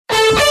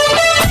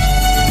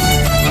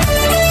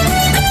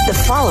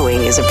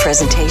following is a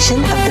presentation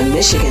of the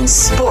Michigan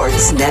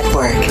Sports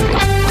Network.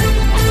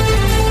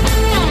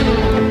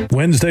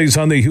 Wednesdays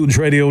on the Huge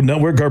Radio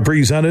Network are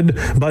presented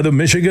by the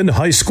Michigan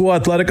High School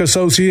Athletic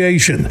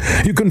Association.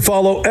 You can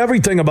follow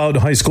everything about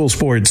high school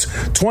sports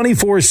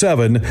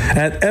 24/7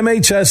 at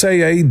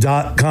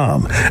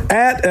MHSAA.com,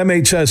 at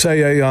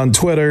MHSAA on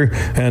Twitter,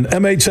 and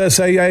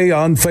MHSAA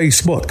on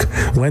Facebook.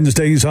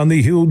 Wednesdays on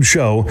the Huge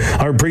Show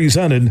are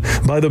presented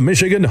by the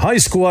Michigan High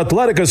School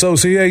Athletic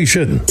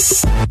Association.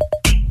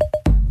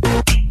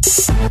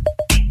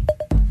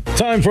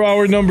 Time for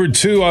hour number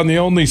 2 on the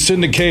only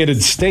syndicated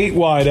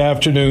statewide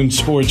afternoon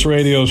sports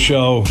radio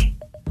show.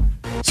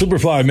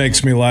 Superfly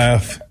makes me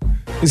laugh.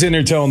 He's in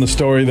here telling the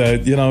story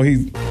that, you know,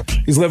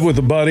 he's lived with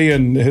a buddy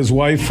and his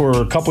wife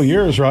for a couple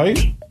years, right?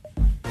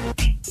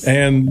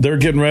 And they're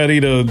getting ready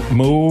to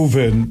move,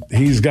 and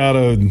he's got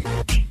to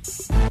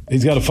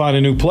find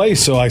a new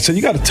place. So I said,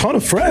 you got a ton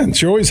of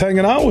friends. You're always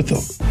hanging out with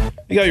them.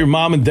 You got your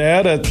mom and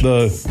dad at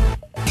the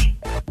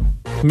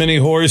mini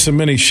horse and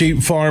mini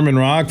sheep farm in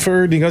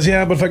Rockford. He goes,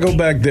 yeah, but if I go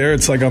back there,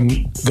 it's like I'm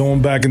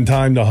going back in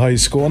time to high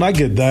school. And I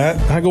get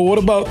that. I go, what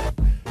about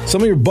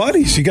some of your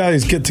buddies? You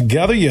guys get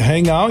together, you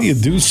hang out, you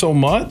do so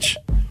much.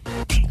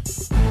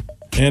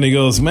 And he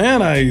goes,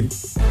 man,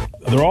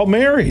 they're all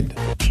married.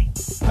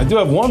 I do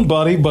have one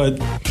buddy, but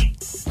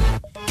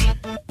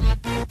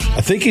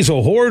I think he's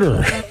a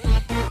hoarder.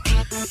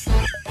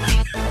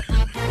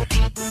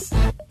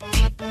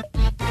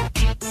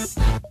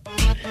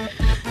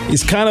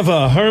 He's kind of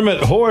a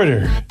hermit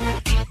hoarder.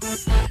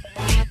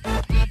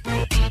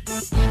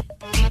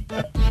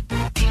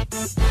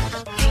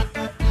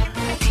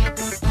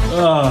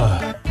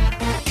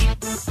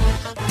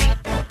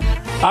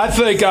 I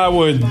think I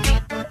would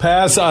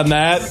pass on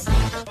that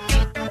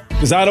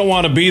because I don't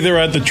want to be there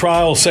at the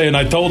trial saying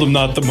I told him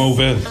not to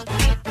move in.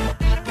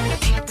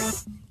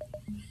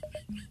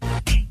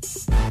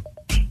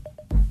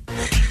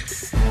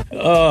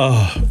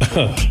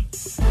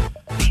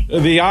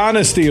 The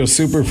honesty of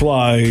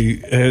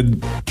Superfly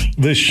and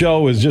this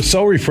show is just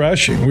so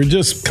refreshing. We're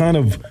just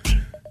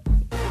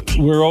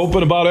we're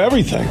open about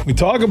everything. We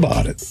talk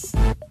about it.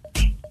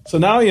 So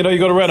now, you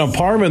go to rent an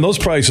apartment. Those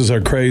prices are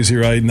crazy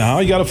right now.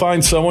 You got to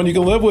find someone you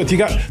can live with.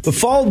 The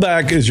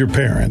fallback is your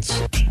parents.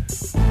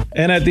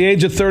 And at the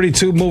age of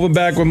 32, moving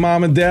back with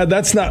mom and dad,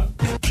 that's not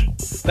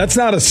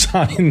a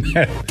sign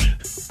that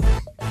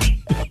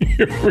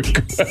you're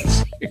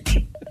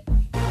regressing.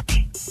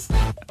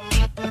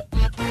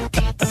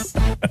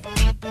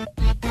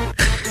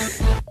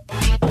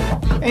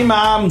 Hey,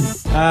 Mom,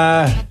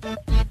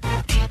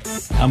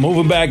 I'm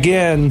moving back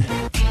in.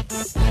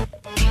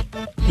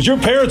 Because your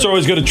parents are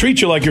always going to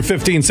treat you like you're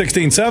 15,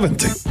 16,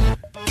 17.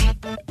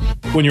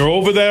 When you're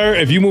over there,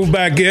 if you move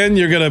back in,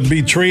 you're going to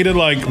be treated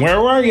like, where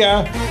were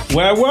ya?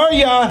 Where were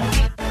ya?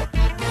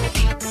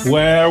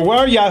 Where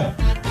were ya?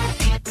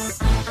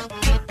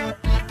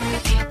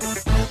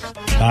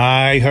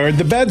 I heard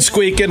the bed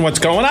squeaking. What's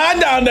going on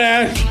down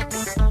there?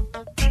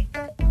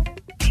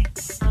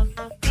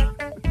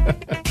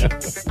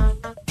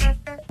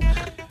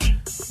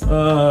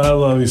 I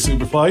love you,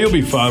 Superfly. You'll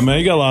be fine, man.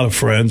 You got a lot of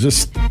friends.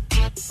 Just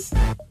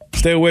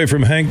stay away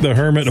from Hank the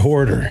Hermit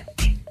Hoarder.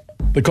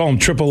 They call him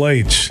Triple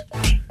H.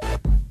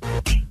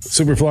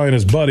 Superfly and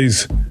his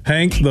buddies,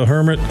 Hank the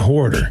Hermit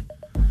Hoarder.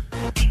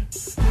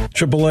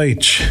 Triple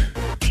H.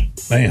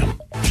 Man.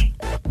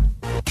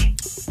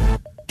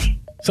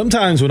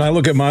 Sometimes when I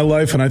look at my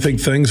life and I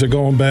think things are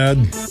going bad,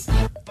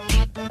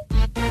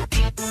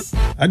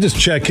 I just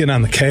check in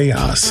on the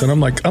chaos. And I'm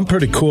like, I'm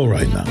pretty cool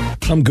right now.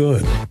 I'm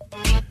good.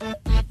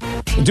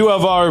 We do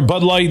have our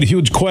Bud Light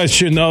huge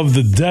question of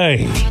the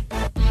day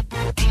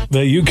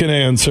that you can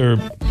answer.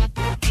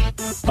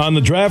 On the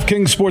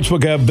DraftKings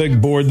Sportsbook app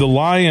big board, the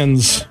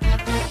Lions,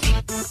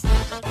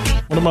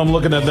 what am I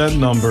looking at that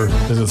number?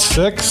 Is it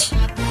 6?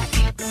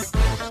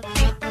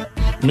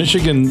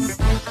 Michigan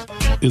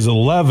is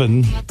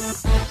 11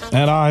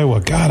 at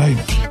Iowa. God,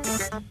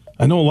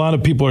 I know a lot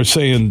of people are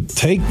saying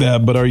take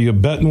that, but are you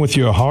betting with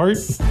your heart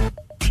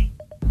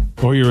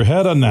or your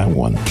head on that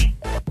one?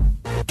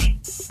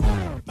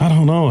 I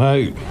don't know.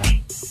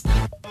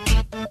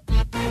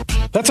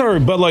 That's our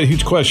Bud Light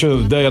huge question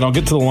of the day, and I'll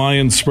get to the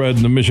Lions spread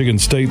and the Michigan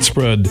State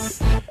spread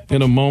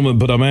in a moment,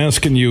 but I'm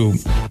asking you,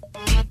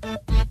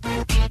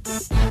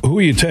 who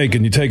are you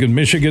taking? You taking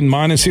Michigan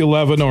minus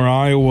 11 or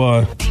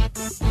Iowa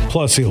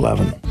plus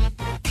 11?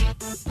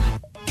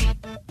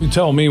 You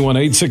tell me.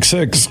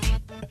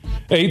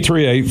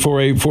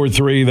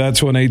 1-866-838-4843.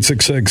 That's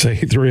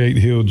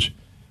 1-866-838-HUGE.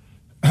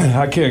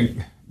 I can't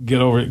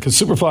get over it because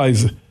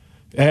Superfly's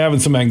having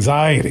some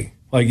anxiety.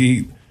 Like,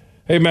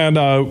 hey, man,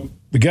 the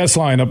guest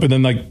lineup, and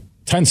then like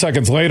 10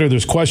 seconds later,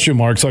 there's question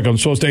marks. Like I'm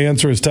supposed to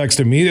answer his text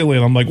immediately.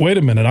 And I'm like, wait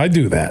a minute, I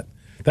do that.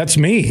 That's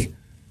me.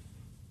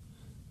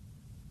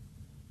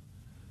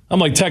 I'm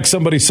like, text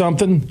somebody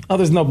something. Oh,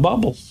 there's no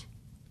bubbles.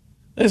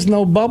 There's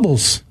no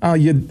bubbles.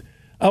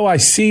 Oh, I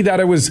see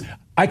that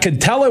I could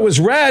tell it was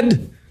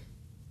red.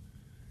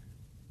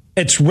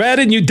 It's red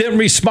and you didn't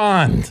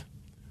respond.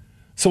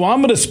 So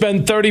I'm going to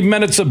spend 30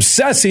 minutes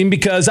obsessing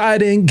because I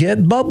didn't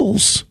get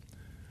bubbles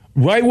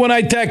right when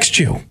I text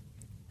you.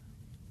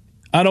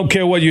 I don't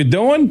care what you're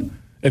doing.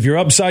 If you're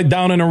upside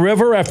down in a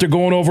river after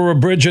going over a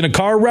bridge in a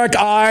car wreck,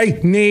 I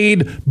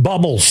need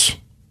bubbles.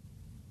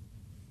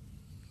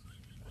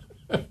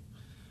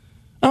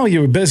 Oh,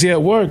 you were busy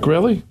at work,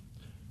 really?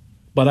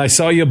 But I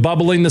saw you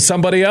bubbling to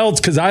somebody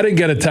else because I didn't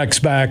get a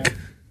text back.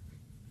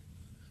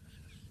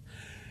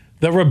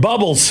 There were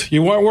bubbles.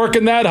 You weren't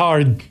working that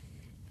hard.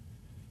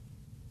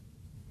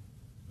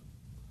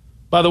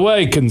 By the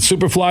way, can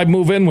Superfly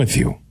move in with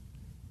you?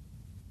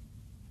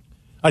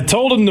 I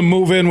told him to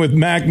move in with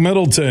Mac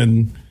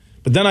Middleton,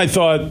 but then I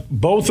thought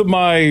both of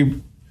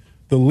the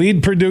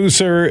lead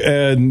producer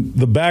and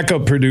the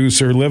backup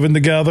producer living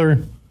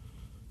together,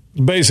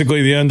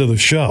 basically the end of the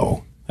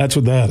show. That's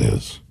what that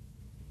is.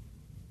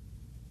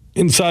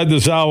 Inside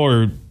this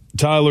hour,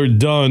 Tyler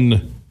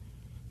Dunne,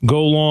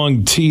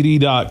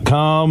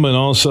 GoLongTD.com, and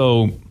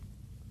also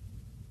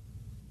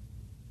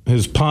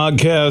his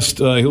podcast.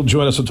 He'll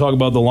join us to talk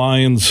about the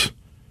Lions,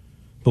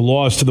 the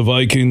loss to the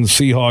Vikings,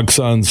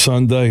 Seahawks on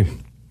Sunday.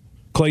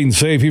 Clayton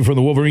Sayfie from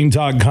the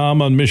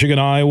Wolverine.com on Michigan,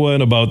 Iowa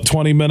in about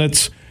 20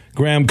 minutes.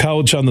 Graham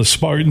Couch on the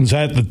Spartans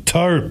at the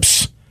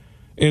Terps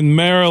in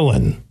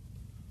Maryland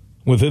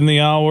within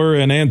the hour.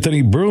 And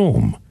Anthony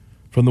Broom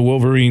from the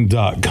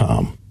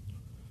Wolverine.com.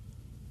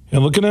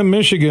 And looking at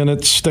Michigan,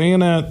 it's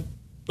staying at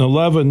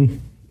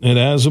 11. It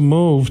hasn't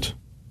moved.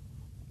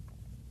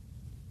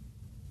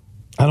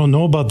 I don't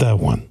know about that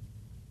one.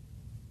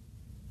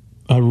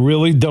 I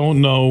really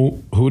don't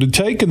know who to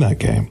take in that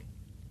game.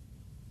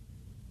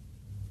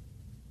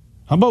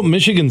 How about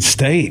Michigan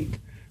State?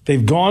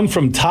 They've gone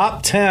from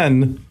top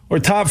 10 or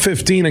top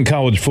 15 in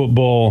college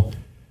football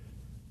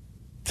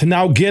to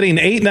now getting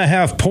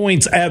 8.5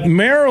 points at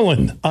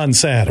Maryland on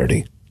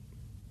Saturday.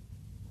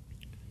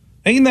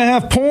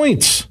 8.5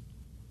 points.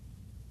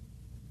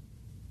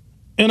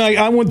 And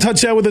I wouldn't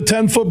touch that with a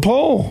 10-foot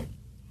pole.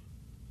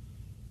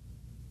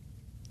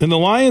 And the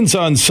Lions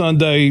on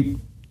Sunday,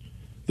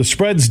 the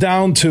spread's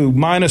down to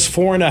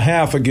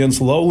 -4.5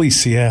 against lowly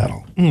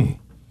Seattle.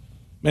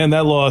 Man,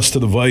 that loss to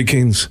the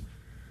Vikings.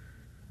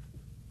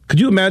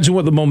 Could you imagine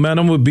what the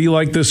momentum would be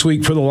like this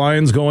week for the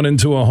Lions going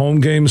into a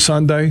home game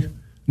Sunday?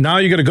 Now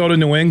you're going to go to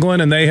New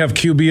England and they have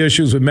QB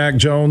issues with Mac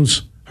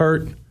Jones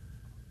hurt.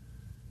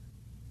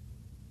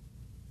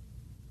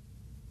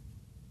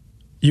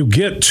 You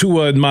get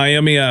Tua in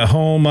Miami at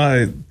home.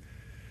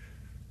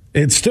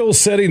 It's still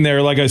sitting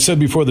there. Like I said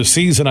before the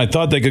season, I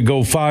thought they could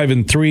go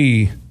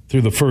 5-3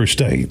 through the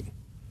first 8.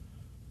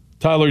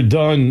 Tyler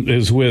Dunne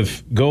is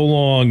with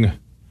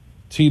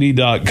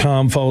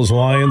GoLongTD.com, follows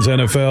Lions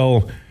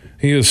NFL.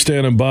 He is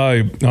standing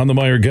by on the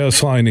Meyer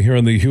guest line here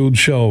on the Huge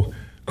Show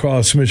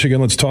across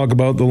Michigan. Let's talk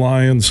about the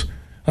Lions.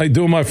 How you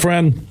doing, my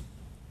friend?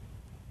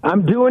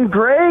 I'm doing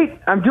great.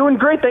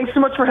 Thanks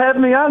so much for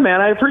having me on, man.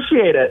 I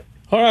appreciate it.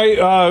 All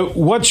right,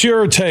 what's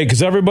your take?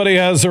 Because everybody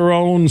has their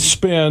own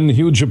spin,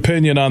 huge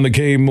opinion on the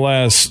game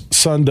last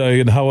Sunday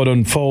and how it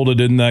unfolded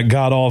in that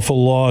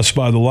god-awful loss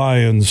by the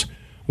Lions.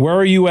 Where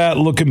are you at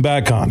looking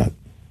back on it?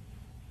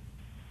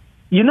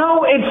 You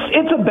know,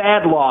 it's a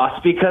bad loss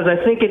because I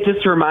think it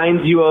just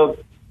reminds you of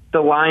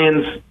the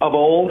Lions of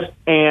old,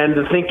 and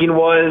the thinking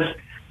was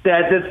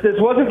that this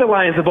wasn't the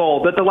Lions of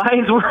old, that the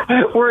Lions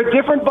were a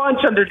different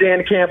bunch under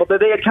Dan Campbell,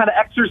 that they had kind of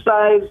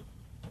exercised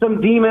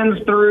some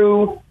demons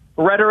through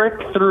rhetoric,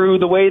 through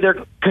the way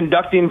they're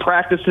conducting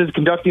practices,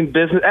 conducting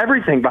business,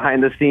 everything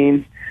behind the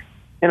scenes.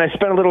 And I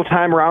spent a little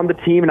time around the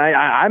team, and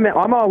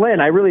I'm all in.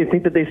 I really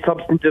think that they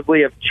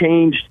substantively have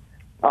changed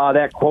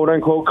that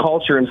quote-unquote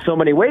culture in so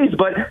many ways.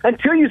 But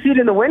until you see it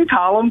in the win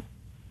column,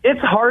 it's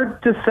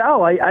hard to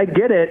sell. I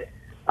get it.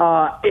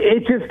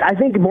 It just, I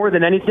think more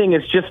than anything,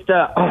 it's just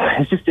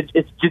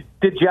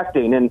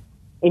dejecting. And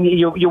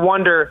you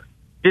wonder,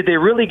 did they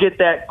really get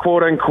that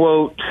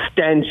quote-unquote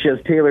stench, as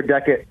Taylor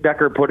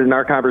Decker put in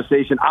our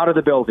conversation, out of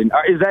the building?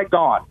 Is that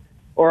gone?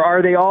 Or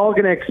are they all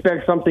going to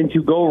expect something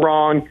to go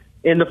wrong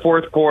in the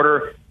fourth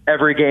quarter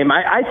every game?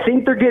 I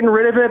think they're getting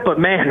rid of it, but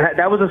man,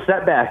 that was a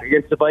setback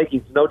against the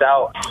Vikings, no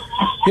doubt.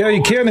 Yeah,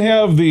 you can't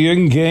have the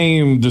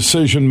in-game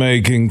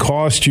decision-making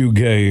cost you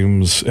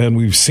games, and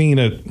we've seen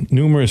it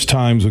numerous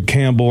times with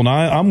Campbell. And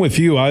I'm with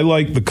you. I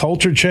like the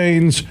culture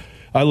change.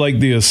 I like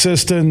the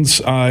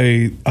assistants.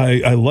 I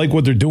like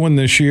what they're doing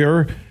this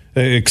year,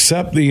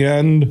 except the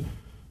end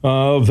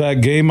of that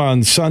game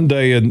on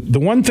Sunday. And the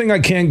one thing I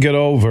can't get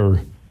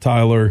over,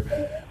 Tyler,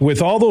 with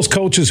all those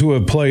coaches who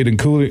have played,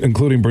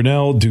 including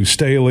Brunell, Deuce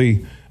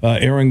Staley,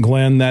 Aaron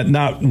Glenn, that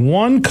not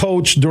one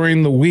coach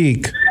during the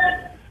week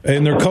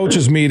in their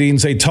coaches'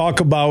 meetings, they talk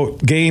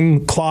about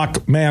game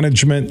clock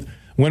management,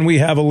 when we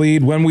have a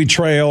lead, when we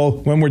trail,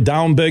 when we're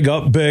down big,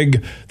 up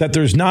big, that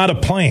there's not a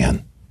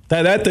plan.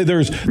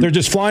 They're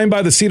just flying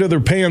by the seat of their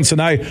pants, and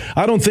I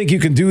don't think you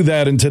can do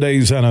that in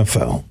today's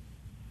NFL.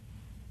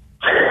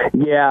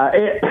 Yeah,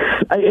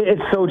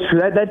 it's so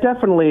true. That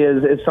definitely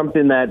is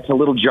something that's a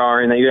little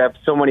jarring, that you have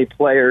so many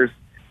players,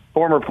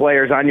 former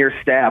players on your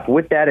staff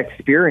with that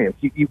experience.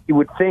 You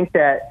would think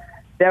that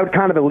that would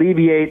kind of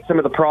alleviate some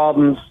of the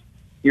problems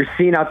you're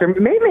seeing out there,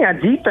 mainly on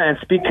defense,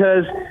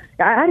 because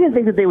I didn't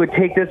think that they would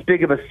take this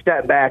big of a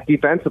step back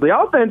defensively.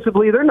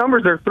 Offensively, their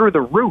numbers are through the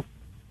roof.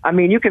 I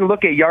mean, you can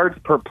look at yards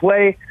per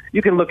play,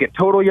 you can look at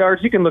total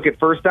yards, you can look at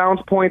first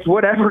downs, points,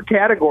 whatever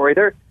category.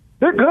 They're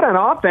good on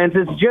offense.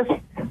 It's just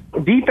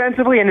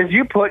defensively, and as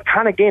you put,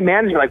 kind of game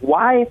management. Like,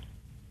 why?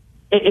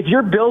 If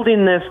you're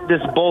building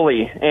this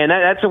bully, and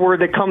that's a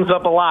word that comes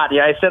up a lot.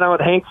 Yeah, I sat down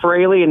with Hank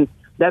Fraley, and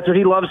that's what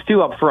he loves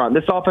too up front.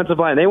 This offensive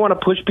line, they want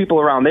to push people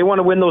around. They want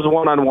to win those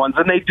one-on-ones,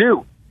 and they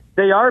do.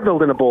 They are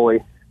building a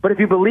bully. But if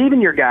you believe in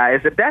your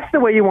guys, if that's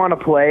the way you want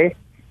to play,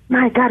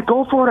 my God,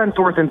 go for it on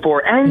 4th and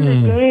 4. End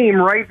the game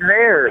right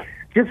there.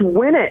 Just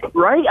win it,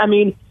 right? I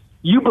mean,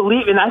 you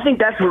believe, and I think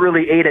that's what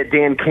really ate at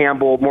Dan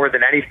Campbell more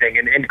than anything.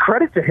 And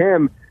credit to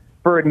him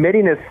for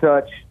admitting as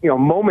such,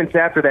 moments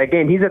after that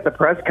game. He's at the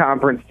press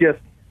conference just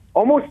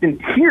almost in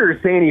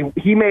tears saying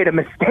he made a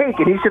mistake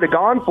and he should have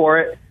gone for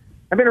it.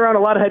 I've been around a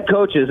lot of head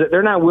coaches.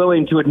 They're not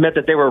willing to admit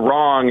that they were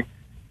wrong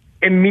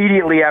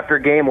immediately after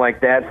a game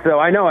like that. So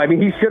I know,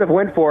 he should have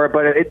went for it,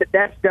 but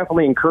that's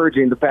definitely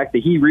encouraging, the fact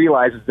that he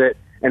realizes it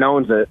and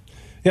owns it.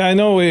 Yeah, I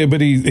know,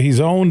 but he's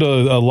owned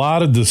a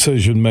lot of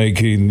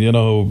decision-making,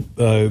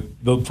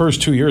 the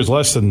first 2 years,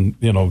 less than,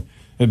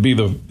 it'd be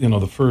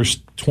the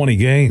first 20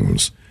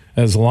 games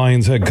as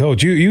Lions head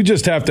coach. You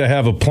just have to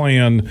have a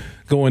plan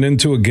going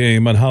into a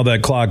game on how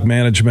that clock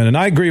management, and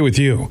I agree with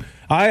you.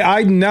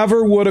 I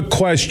never would have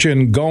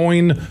questioned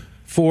going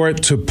for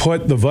it to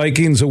put the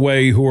Vikings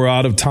away who are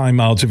out of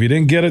timeouts. If you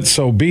didn't get it,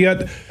 so be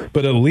it.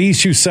 But at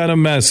least you sent a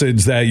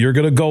message that you're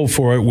going to go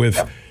for it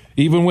with,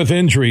 even with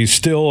injuries,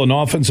 still an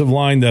offensive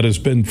line that has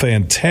been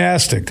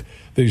fantastic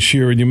this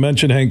year. And you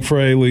mentioned Hank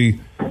Fraley.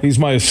 He's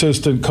my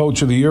assistant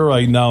coach of the year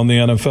right now in the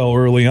NFL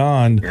early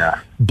on.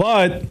 Yeah.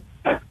 But,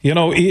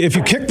 if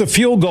you kick the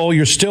field goal,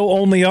 you're still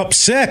only up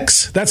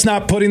 6. That's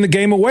not putting the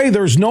game away.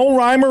 There's no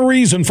rhyme or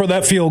reason for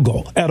that field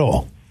goal at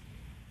all.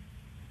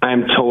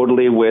 I'm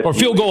totally with you. Or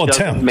field goal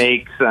attempt.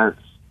 Makes sense.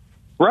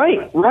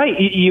 Right.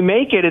 You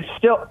make it. It's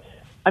still.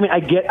 I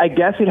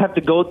guess you'd have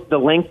to go the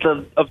length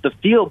of the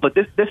field, but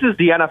this is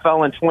the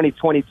NFL in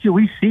 2022.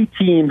 We see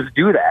teams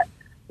do that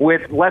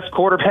with less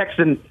quarterbacks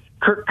than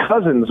Kirk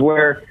Cousins,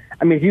 where,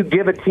 if you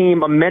give a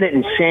team a minute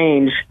and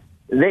change,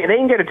 they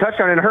can get a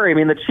touchdown in a hurry.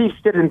 The Chiefs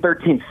did it in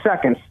 13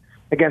 seconds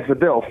against the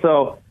Bills.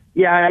 So,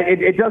 yeah,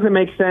 it doesn't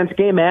make sense.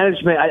 Game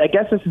management, I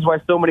guess this is why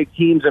so many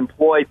teams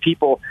employ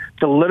people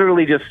to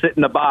literally just sit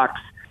in the box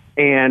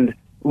and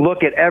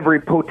look at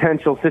every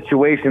potential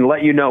situation,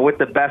 let you know what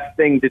the best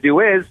thing to do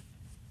is.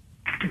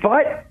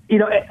 But,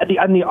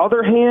 on the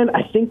other hand,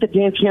 I think that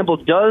Dan Campbell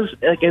does,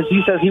 like as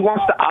he says, he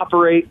wants to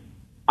operate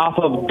off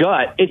of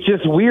gut. It's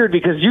just weird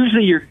because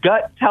usually your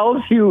gut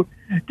tells you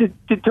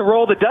to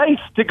roll the dice,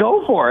 to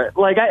go for it.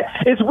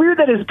 It's weird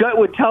that his gut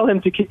would tell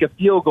him to kick a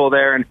field goal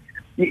there. And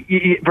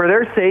for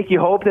their sake, you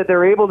hope that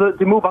they're able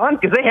to move on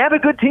because they have a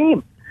good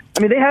team.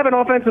 They have an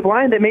offensive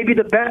line that may be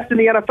the best in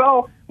the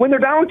NFL when they're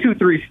down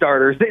 2-3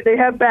 starters. They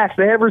have backs.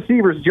 They have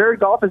receivers. Jared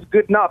Goff is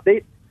good enough.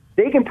 They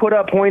can put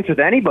up points with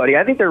anybody.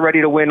 I think they're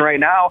ready to win right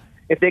now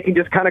if they can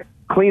just kind of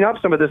clean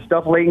up some of this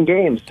stuff late in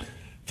games.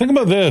 Think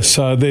about this.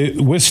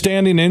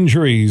 Withstanding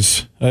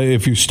injuries,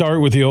 if you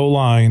start with the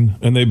O-line,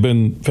 and they've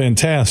been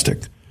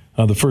fantastic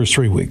the first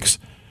 3 weeks,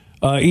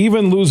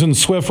 even losing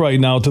Swift right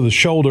now to the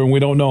shoulder, and we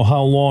don't know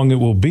how long it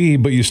will be,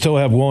 but you still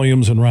have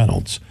Williams and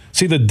Reynolds.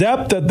 See, the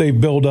depth that they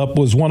built up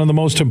was one of the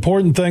most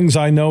important things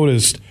I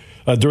noticed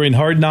during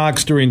Hard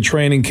Knocks, during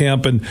training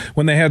camp, and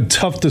when they had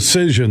tough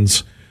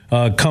decisions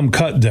come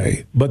cut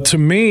day. But to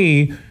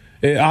me,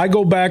 I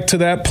go back to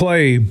that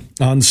play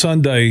on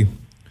Sunday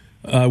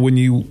when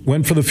you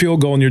went for the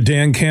field goal and you're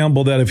Dan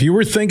Campbell, that if you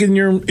were thinking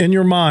in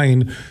your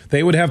mind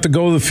they would have to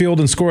go to the field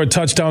and score a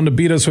touchdown to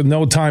beat us with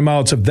no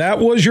timeouts, if that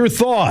was your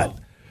thought,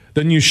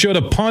 then you should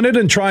have punted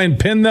and try and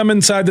pin them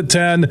inside the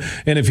 10.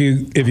 And if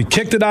you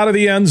kicked it out of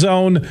the end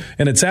zone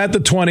and it's at the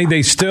 20,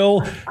 they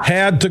still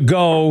had to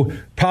go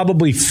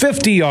probably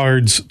 50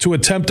 yards to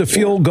attempt a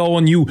field goal,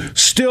 and you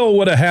still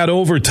would have had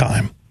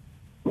overtime.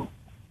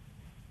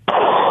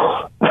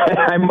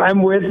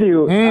 I'm with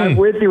you. I'm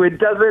with you. It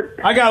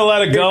doesn't. I gotta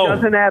let it go. It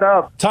doesn't add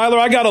up, Tyler.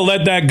 I gotta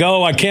let that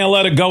go. I can't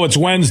let it go. It's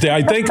Wednesday.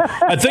 I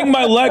think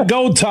my let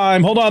go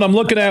time. Hold on. I'm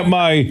looking at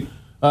my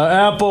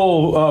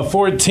Apple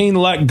 14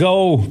 let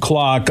go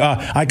clock.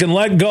 I can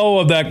let go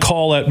of that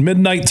call at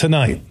midnight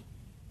tonight.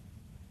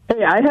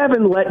 Hey, I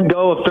haven't let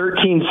go of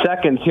 13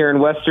 seconds here in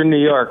Western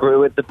New York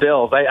with the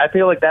Bills. I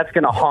feel like that's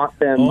going to haunt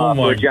them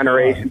for a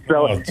generation.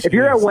 God. So if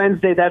you're at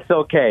Wednesday, that's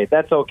okay.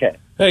 That's okay.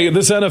 Hey,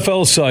 this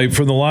NFL site,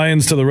 from the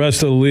Lions to the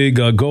rest of the league,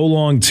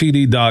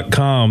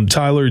 golongtd.com.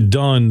 Tyler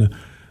Dunn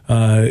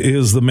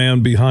is the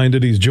man behind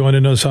it. He's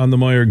joining us on the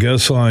Meyer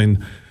guest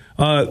line.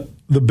 The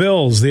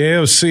Bills, the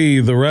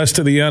AFC, the rest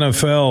of the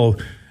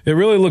NFL, it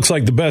really looks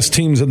like the best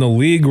teams in the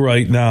league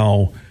right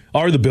now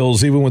are the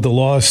Bills, even with the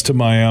loss to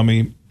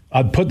Miami.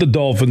 I'd put the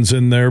Dolphins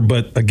in there,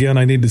 but again,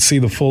 I need to see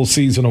the full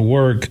season of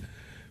work.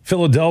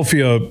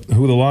 Philadelphia,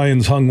 who the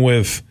Lions hung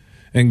with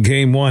in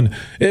Game 1.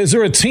 Is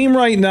there a team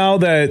right now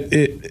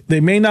that they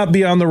may not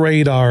be on the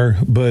radar,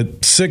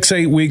 but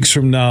 6-8 weeks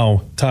from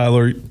now,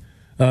 Tyler,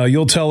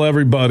 you'll tell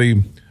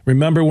everybody,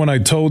 remember when I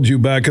told you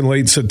back in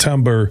late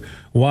September,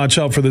 watch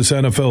out for this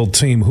NFL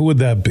team? Who would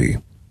that be?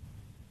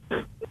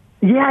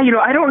 Yeah,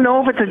 I don't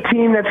know if it's a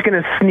team that's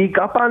going to sneak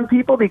up on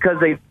people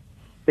because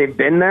they've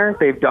been there,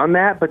 they've done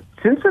that. But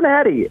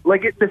Cincinnati,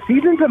 the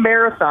season's a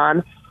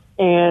marathon,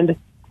 and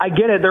I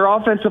get it. Their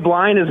offensive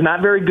line is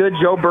not very good.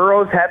 Joe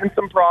Burrow's having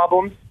some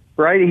problems,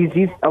 right?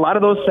 He's a lot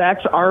of those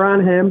sacks are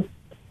on him.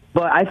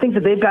 But I think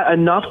that they've got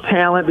enough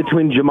talent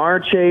between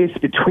Jamar Chase,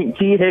 between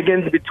T.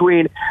 Higgins,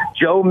 between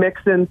Joe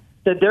Mixon,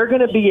 that they're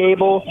going to be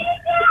able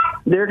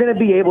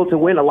to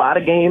win a lot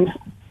of games.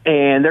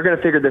 And they're going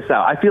to figure this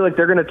out. I feel like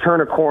they're going to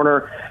turn a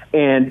corner.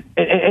 And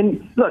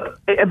look,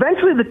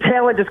 eventually the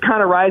talent just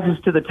kind of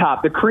rises to the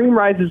top. The cream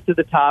rises to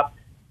the top.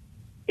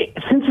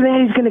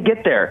 Cincinnati's going to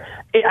get there.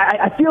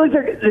 I feel like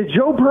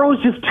Joe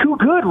Burrow's just too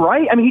good,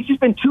 right? I mean, he's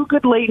just been too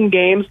good late in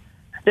games.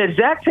 That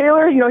Zach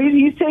Taylor,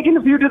 he's taking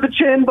a few to the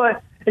chin,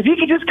 but if he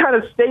could just kind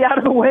of stay out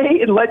of the way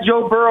and let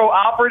Joe Burrow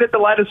operate at the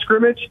line of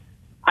scrimmage,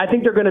 I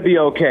think they're going to be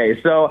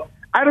okay. So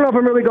I don't know if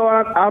I'm really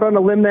going out on a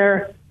limb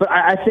there, but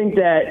I think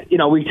that,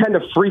 we tend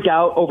to freak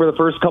out over the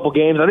first couple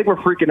games. I think we're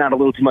freaking out a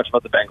little too much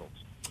about the Bengals.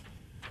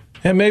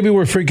 And maybe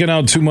we're freaking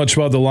out too much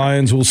about the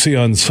Lions. We'll see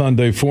on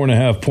Sunday.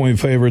 4.5-point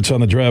favorites on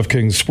the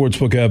DraftKings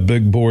Sportsbook app,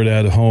 big board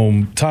at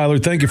home. Tyler,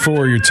 thank you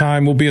for your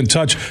time. We'll be in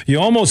touch.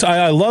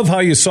 I love how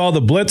you saw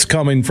the blitz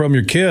coming from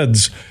your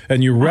kids,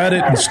 and you read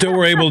it and still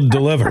were able to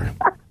deliver.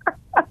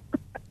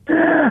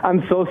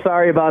 I'm so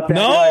sorry about that.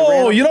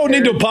 No, you don't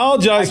need to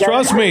apologize.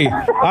 Trust me.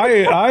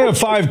 I have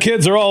 5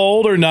 kids. They're all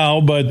older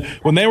now, but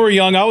when they were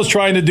young, I was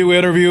trying to do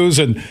interviews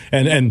and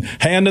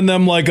handing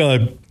them like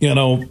a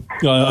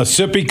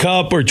sippy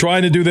cup or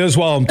trying to do this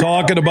while I'm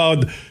talking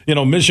about,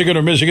 Michigan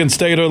or Michigan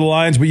State or the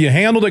Lions. But you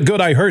handled it good.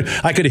 I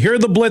could hear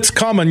the blitz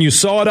coming. You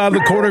saw it out of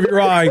the corner of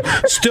your eye.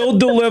 Still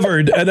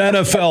delivered an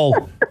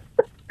NFL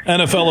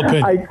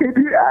opinion.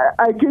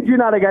 I kid you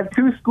not. I got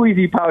 2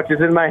 squeezy pouches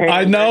in my hand.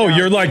 I know.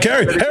 You're like,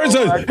 here's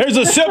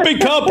a sippy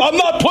cup. I'm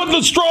not putting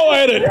the straw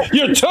in it.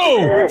 You're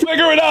 2.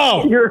 Figure it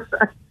out. You're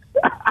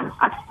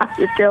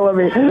killing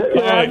me.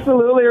 You're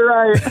absolutely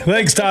right.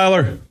 Thanks,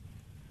 Tyler.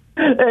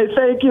 Hey,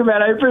 thank you,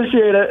 man. I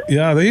appreciate it.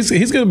 Yeah,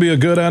 he's going to be a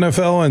good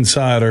NFL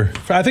insider.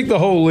 I think the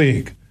whole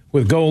league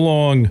with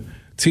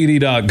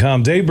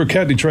GoLongTD.com. Dave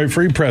Burkett, Detroit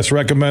Free Press,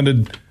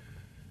 recommended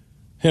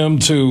him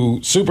to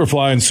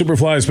Superfly, and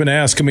Superfly's been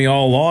asking me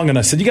all along, and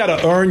I said, you got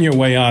to earn your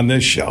way on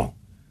this show.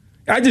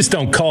 I just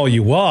don't call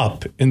you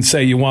up and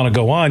say you want to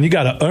go on. You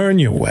got to earn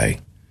your way.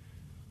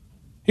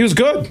 He was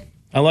good.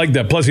 I like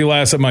that. Plus, he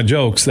laughs at my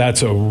jokes.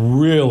 That's a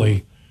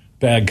really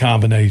bad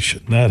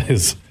combination. That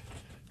is,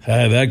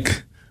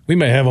 we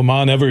may have him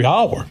on every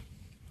hour.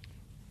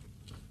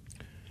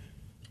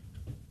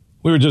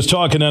 We were just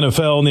talking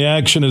NFL, and the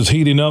action is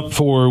heating up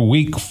for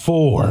Week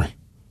 4.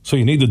 So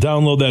you need to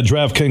download that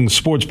DraftKings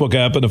Sportsbook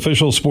app, an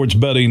official sports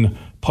betting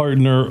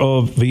partner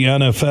of the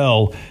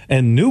NFL.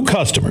 And new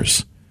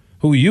customers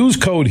who use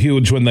code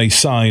HUGE when they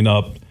sign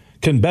up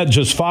can bet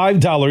just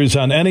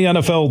 $5 on any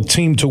NFL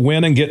team to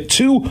win and get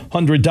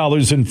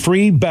 $200 in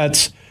free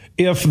bets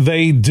if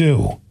they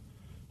do.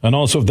 And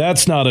also, if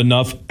that's not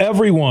enough,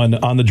 everyone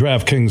on the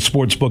DraftKings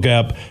Sportsbook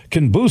app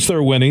can boost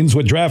their winnings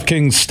with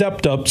DraftKings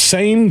stepped-up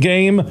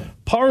same-game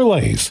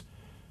parlays.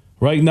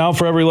 Right now,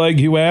 for every leg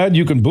you add,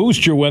 you can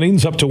boost your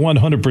winnings up to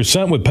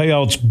 100% with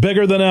payouts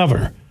bigger than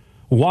ever.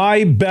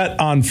 Why bet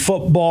on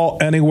football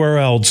anywhere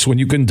else when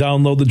you can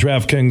download the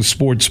DraftKings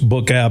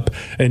Sportsbook app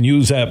and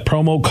use that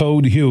promo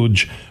code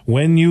HUGE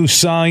when you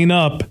sign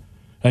up,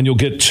 and you'll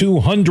get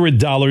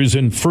 $200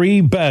 in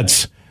free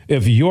bets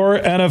if your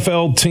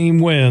NFL team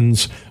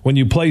wins when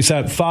you place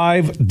that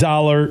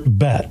 $5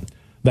 bet.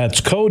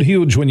 That's code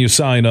HUGE when you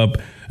sign up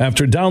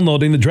after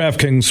downloading the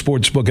DraftKings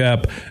Sportsbook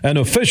app, an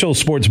official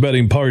sports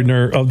betting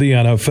partner of the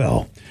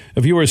NFL.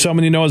 If you or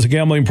someone you know has a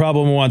gambling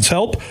problem and wants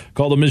help,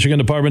 call the Michigan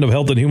Department of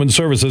Health and Human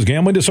Services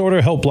Gambling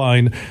Disorder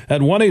Helpline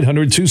at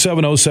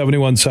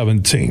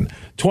 1-800-270-7117.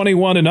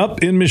 21 and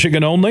up in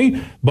Michigan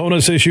only.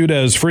 Bonus issued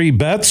as free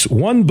bets.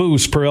 1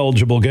 boost per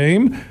eligible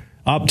game.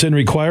 Opt-in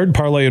required.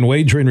 Parlay and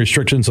wagering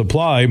restrictions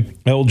apply.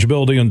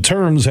 Eligibility and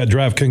terms at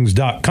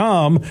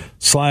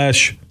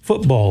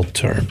DraftKings.com/football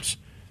terms.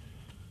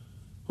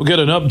 We'll get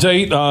an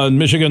update on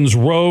Michigan's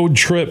road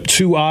trip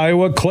to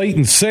Iowa.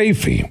 Clayton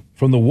Sayfie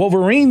from the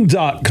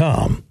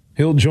Wolverine.com.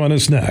 He'll join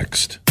us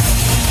next.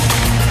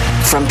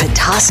 From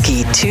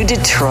Petoskey to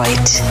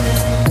Detroit,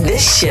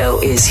 this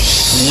show is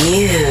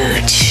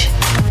huge.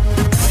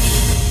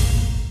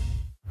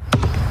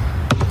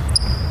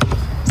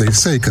 They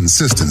say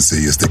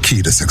consistency is the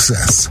key to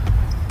success.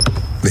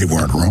 They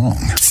weren't wrong.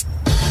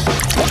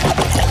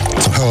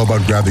 So how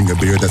about grabbing a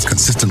beer that's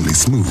consistently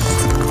smooth,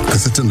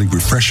 consistently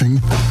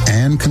refreshing,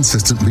 and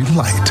consistently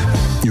light?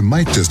 You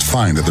might just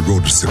find that the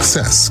road to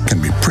success can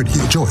be pretty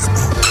enjoyable.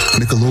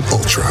 Michelob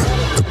Ultra,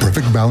 the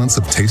perfect balance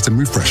of taste and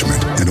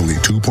refreshment, and only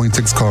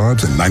 2.6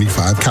 carbs and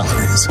 95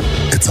 calories.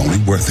 It's only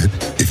worth it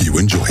if you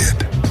enjoy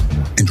it.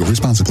 Enjoy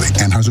responsibly.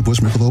 Anheuser-Busch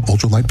Michelob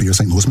Ultra Light Beer,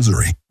 St. Louis,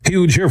 Missouri.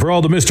 Huge here for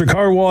all the Mr.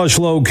 Car Wash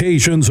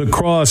locations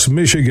across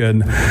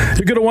Michigan.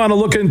 You're going to want to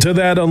look into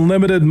that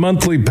unlimited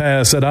monthly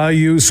pass that I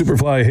use.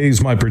 Superfly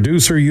Hayes, my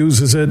producer,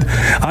 uses it.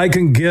 I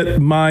can get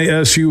my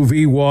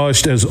SUV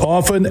washed as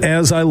often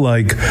as I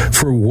like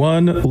for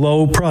one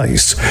low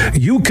price.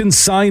 You can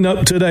sign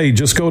up today.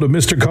 Just go to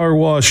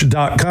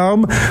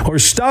MrCarWash.com or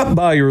stop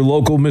by your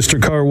local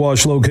Mr. Car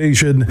Wash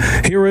location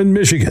here in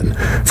Michigan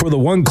for the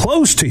one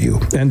close to you.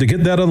 And to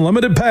get that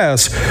unlimited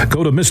pass,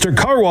 go to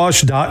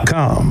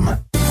MrCarWash.com.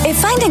 If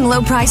finding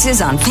low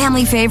prices on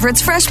family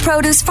favorites, fresh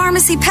produce,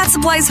 pharmacy, pet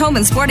supplies, home,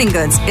 and sporting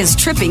goods is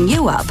tripping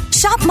you up,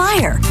 shop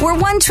Meijer, where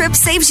one trip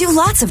saves you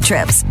lots of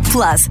trips.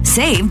 Plus,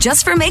 save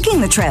just for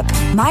making the trip.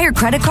 Meijer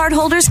credit card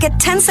holders get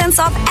 10 cents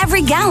off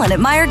every gallon at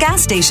Meijer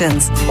gas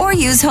stations. Or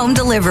use home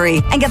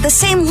delivery and get the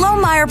same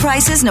low Meijer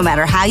prices no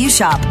matter how you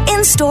shop,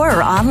 in-store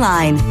or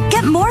online.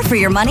 Get more for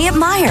your money at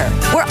Meijer,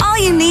 where all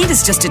you need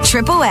is just a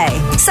trip away.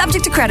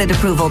 Subject to credit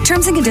approval.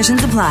 Terms and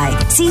conditions apply.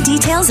 See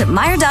details at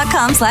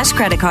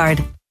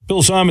Meijer.com/creditcard.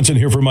 Bill Simonson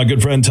here for my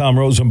good friend Tom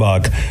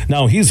Rosenbach.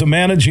 Now, he's a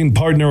managing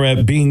partner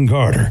at Bean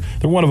Carter.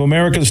 They're one of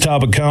America's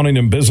top accounting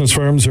and business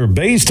firms. They're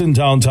based in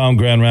downtown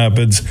Grand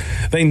Rapids.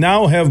 They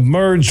now have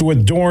merged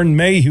with Dorn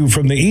Mayhew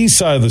from the east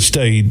side of the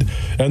state,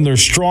 and they're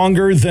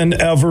stronger than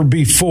ever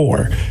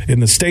before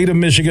in the state of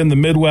Michigan, the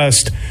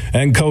Midwest,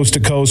 and coast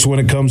to coast when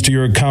it comes to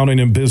your accounting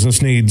and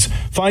business needs.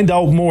 Find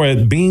out more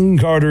at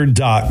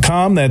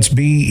beancarter.com. That's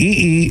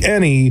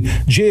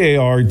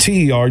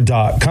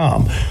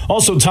BEENEGARTR.com.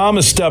 Also, Tom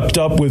has stepped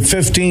up with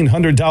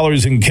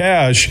 $1,500 in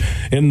cash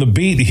in the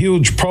Beat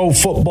Huge Pro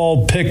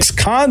Football Picks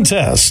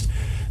contest.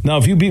 Now,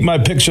 if you beat my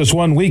picks just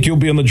 1 week, you'll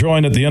be in the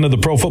drawing at the end of the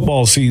pro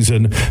football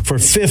season for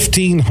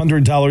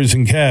 $1,500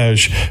 in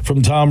cash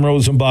from Tom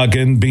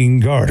Rosenbach and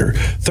Bean Carter.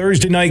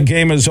 Thursday night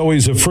game is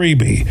always a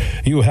freebie.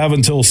 You have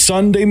until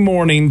Sunday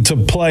morning to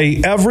play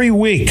every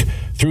week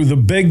through the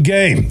big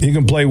game. You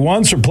can play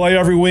once or play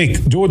every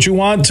week. Do what you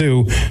want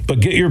to, but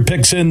get your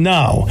picks in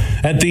now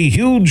at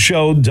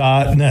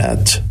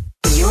thehugeshow.net.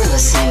 You're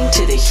listening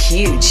to The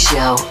Huge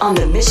Show on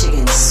the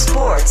Michigan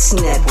Sports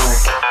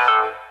Network.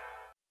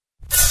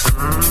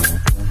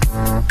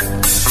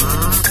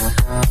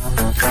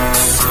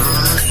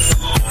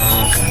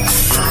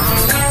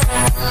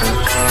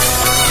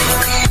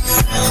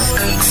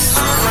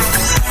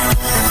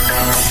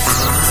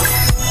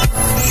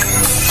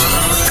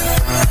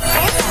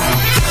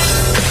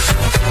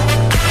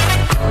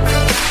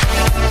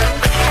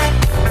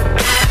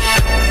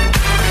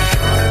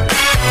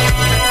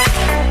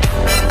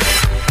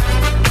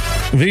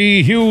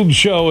 The Huge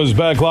Show is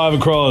back live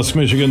across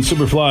Michigan.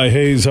 Superfly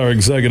Hayes, our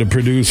executive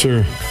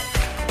producer,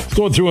 is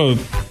going through an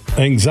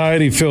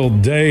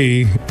anxiety-filled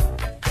day.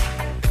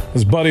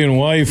 His buddy and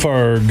wife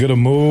are going to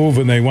move,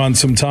 and they want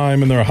some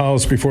time in their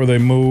house before they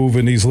move,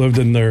 and he's lived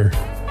in their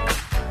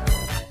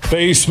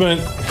basement.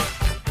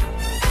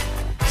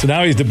 So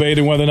now he's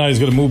debating whether or not he's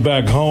going to move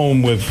back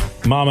home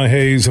with Mama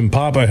Hayes and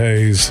Papa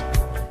Hayes.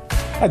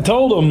 I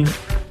told him,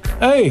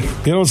 hey,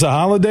 you know, it's the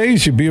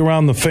holidays. You be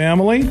around the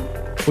family.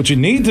 What you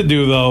need to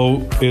do,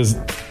 though, is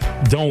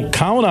don't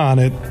count on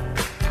it.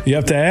 You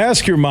have to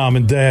ask your mom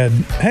and dad,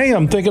 hey,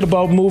 I'm thinking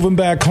about moving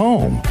back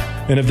home.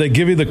 And if they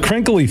give you the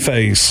crinkly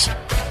face,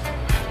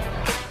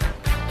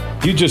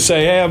 you just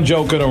say, hey, I'm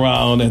joking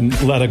around, and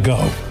let it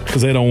go,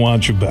 because they don't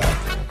want you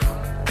back.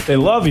 They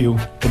love you,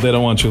 but they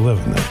don't want you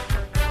living there.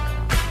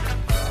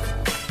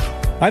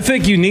 I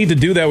think you need to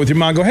do that with your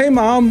mom. Go, hey,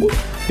 Mom,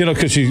 you know,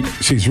 because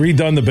she's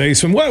redone the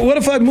basement. What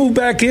if I move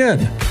back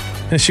in?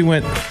 And she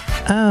went,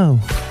 oh.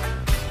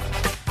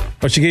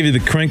 Or she gave you the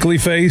crinkly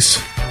face,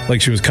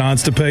 like she was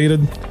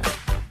constipated.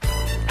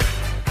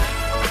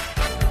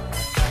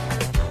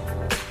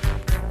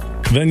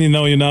 Then you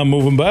know you're not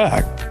moving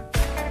back.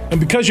 And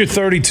because you're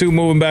 32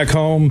 moving back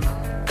home,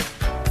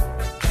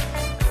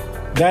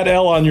 that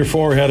L on your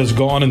forehead is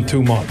gone in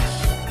 2 months.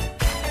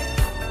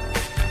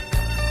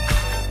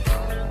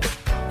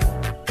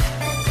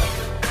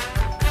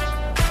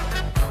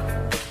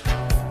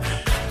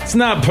 It's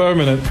not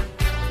permanent.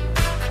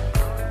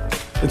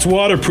 It's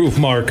waterproof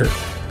marker.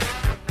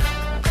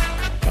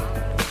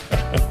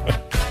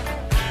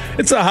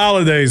 It's the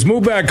holidays.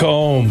 Move back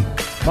home.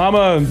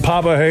 Mama and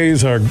Papa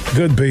Hayes are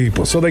good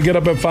people. So they get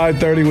up at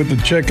 5:30 with the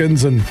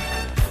chickens and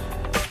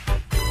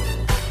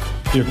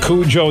your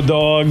Cujo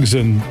dogs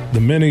and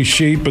the mini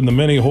sheep and the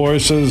mini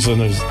horses, and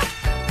there's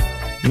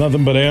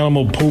nothing but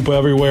animal poop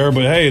everywhere.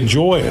 But hey,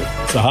 enjoy it.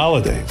 It's the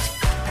holidays.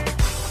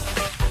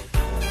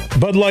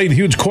 Bud Light,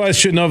 huge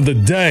question of the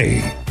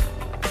day.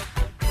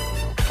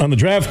 On the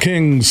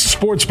DraftKings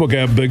Sportsbook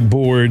app big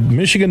board,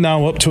 Michigan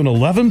now up to an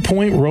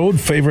 11-point road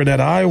favorite at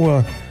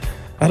Iowa.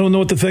 I don't know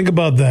what to think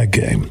about that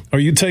game. Are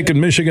you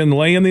taking Michigan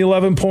laying the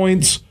 11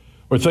 points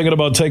or thinking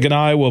about taking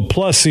Iowa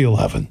plus the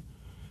 11?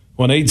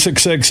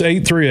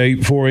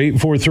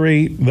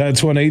 1-866-838-4843.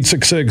 That's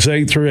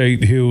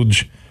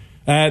 1-866-838-HUGE.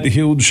 At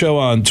Huge Show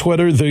on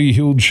Twitter, The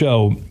Huge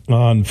Show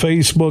on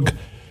Facebook.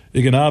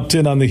 You can opt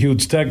in on the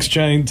Huge text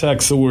chain.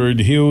 Text the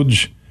word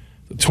HUGE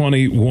to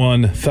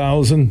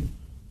 21,000.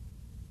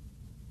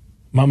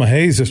 Mama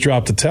Hayes just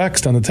dropped a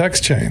text on the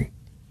text chain.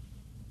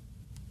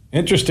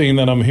 Interesting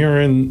that I'm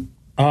hearing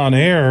on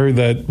air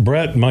that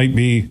Brett might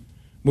be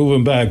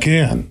moving back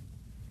in.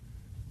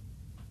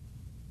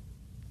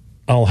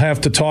 I'll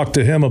have to talk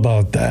to him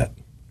about that.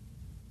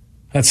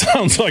 That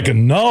sounds like a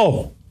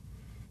no.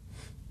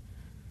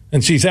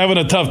 And she's having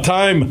a tough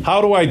time.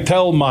 How do I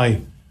tell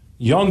my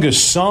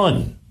youngest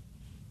son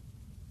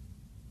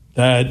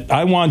that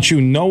I want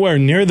you nowhere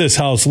near this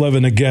house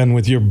living again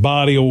with your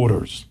body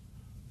odors?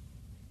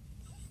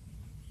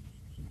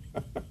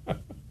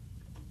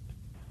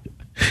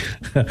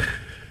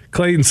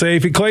 Clayton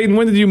Safey. Clayton,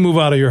 when did you move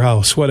out of your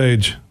house? What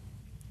age?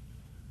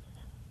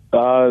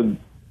 College,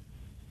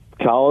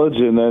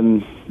 and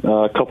then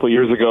a couple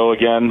years ago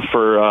again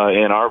for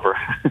Ann Arbor.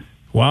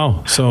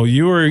 Wow. So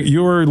you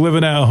were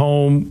living at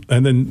home,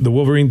 and then the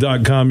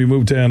Wolverine.com, you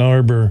moved to Ann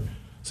Arbor.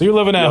 So you're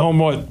living at home,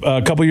 what,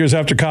 a couple years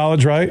after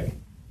college, right?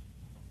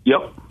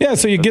 Yep. Yeah,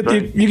 so you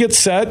get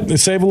set, you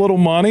save a little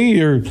money.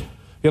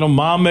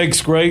 Mom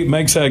makes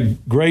that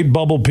great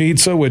bubble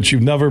pizza, which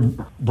you've never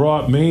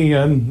brought me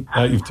in.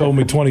 You've told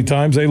me 20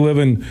 times. They live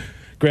in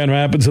Grand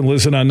Rapids and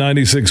listen on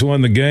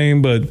 96.1 The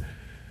Game, but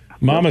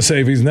Mama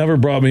Safey's never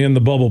brought me in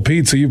the bubble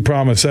pizza. You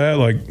promised that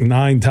like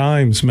 9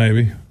 times,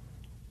 maybe.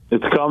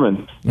 It's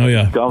coming. Oh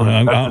yeah, it's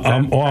coming.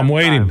 I'm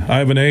waiting. I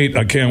haven't ate.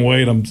 I can't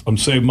wait. I'm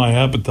saving my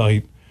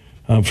appetite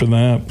for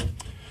that.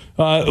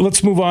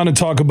 Let's move on and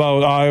talk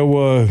about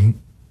Iowa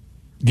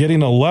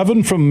getting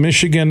 11 from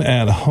Michigan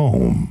at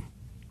home.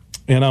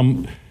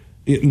 And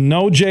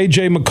no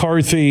J.J.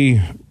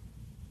 McCarthy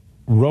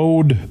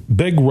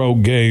big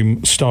road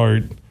game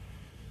start.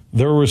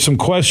 There were some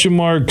question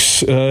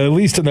marks, at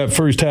least in that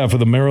first half of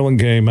the Maryland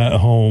game at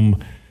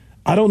home.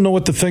 I don't know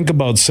what to think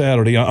about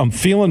Saturday. I'm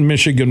feeling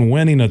Michigan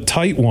winning a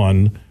tight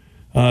one.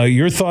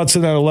 Your thoughts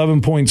on that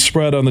 11-point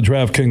spread on the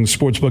DraftKings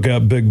Sportsbook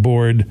app Big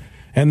Board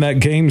and that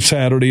game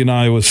Saturday in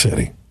Iowa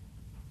City?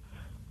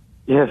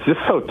 Yeah, it's just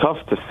so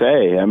tough to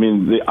say. I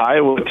mean, the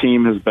Iowa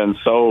team has been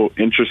so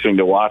interesting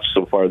to watch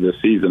so far this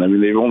season. I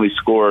mean, they've only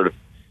scored,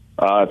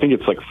 I think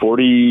it's like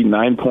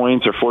 49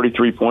 points or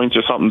 43 points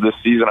or something this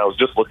season. I was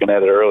just looking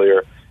at it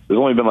earlier. There's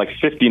only been like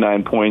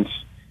 59 points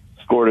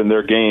scored in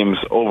their games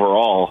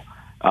overall.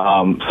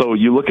 So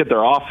you look at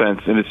their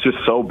offense, and it's just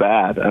so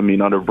bad. I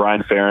mean, under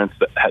Brian Ferentz,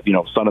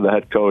 son of the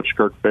head coach,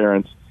 Kirk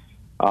Ferentz,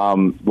 a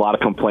lot of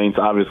complaints,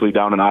 obviously,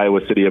 down in Iowa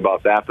City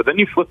about that. But then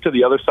you flip to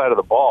the other side of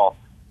the ball,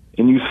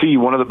 and you see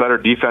one of the better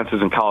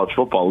defenses in college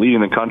football,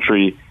 leading the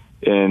country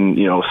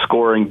in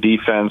scoring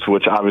defense,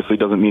 which obviously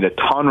doesn't mean a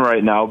ton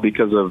right now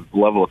because of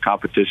level of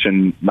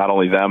competition. Not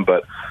only them,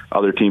 but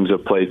other teams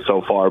have played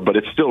so far. But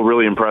it's still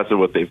really impressive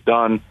what they've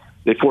done.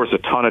 They force a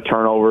ton of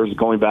turnovers.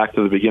 Going back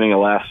to the beginning of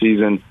last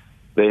season,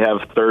 they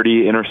have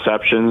 30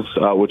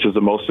 interceptions, which is the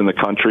most in the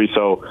country.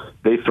 So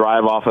they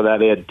thrive off of that.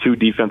 They had 2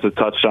 defensive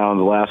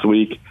touchdowns last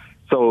week.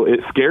 So it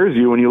scares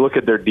you when you look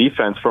at their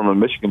defense from a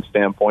Michigan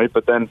standpoint,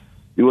 but then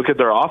you look at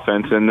their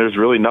offense, and there's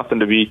really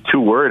nothing to be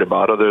too worried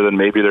about other than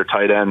maybe their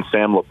tight end,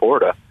 Sam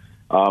Laporta.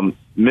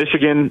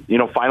 Michigan,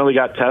 finally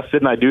got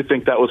tested, and I do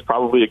think that was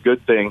probably a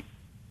good thing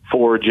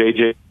for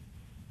JJ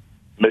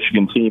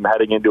Michigan team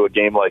heading into a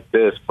game like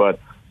this. But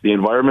the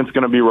environment's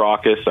going to be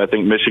raucous. I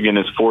think Michigan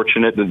is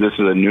fortunate that this is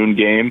a noon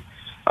game.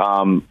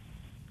 And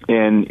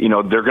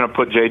they're going to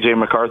put J.J.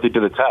 McCarthy to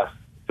the test.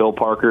 Phil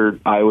Parker,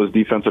 Iowa's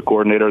defensive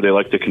coordinator, they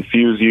like to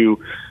confuse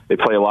you. They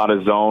play a lot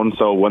of zone,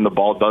 so when the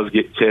ball does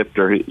get tipped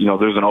or,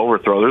 there's an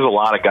overthrow, there's a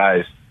lot of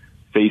guys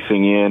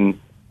facing in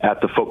at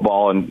the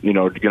football and,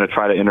 going to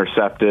try to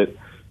intercept it.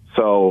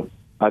 So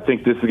I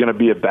think this is going to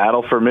be a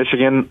battle for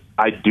Michigan.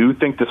 I do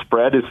think the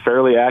spread is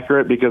fairly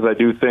accurate because I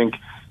do think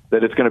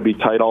that it's going to be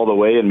tight all the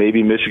way, and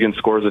maybe Michigan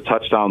scores a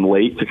touchdown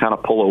late to kind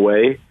of pull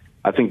away.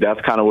 I think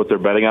that's kind of what they're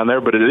betting on there.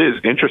 But it is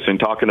interesting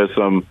talking to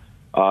some,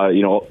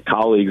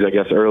 colleagues, I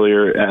guess,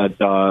 earlier at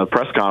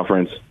press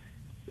conference.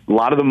 A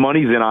lot of the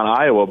money's in on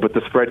Iowa, but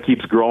the spread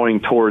keeps growing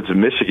towards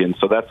Michigan.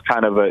 So that's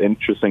kind of an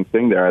interesting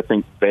thing there. I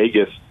think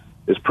Vegas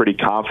is pretty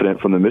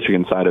confident from the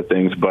Michigan side of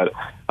things, but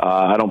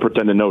I don't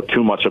pretend to know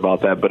too much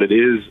about that. But it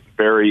is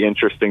very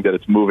interesting that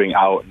it's moving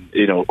out,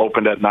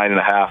 opened at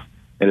 9.5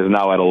 and is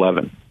now at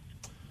 11.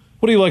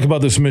 What do you like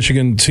about this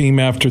Michigan team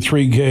after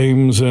 3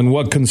 games, and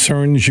what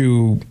concerns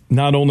you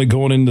not only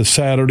going into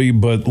Saturday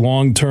but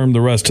long-term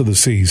the rest of the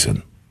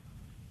season?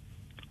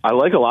 I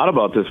like a lot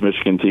about this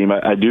Michigan team.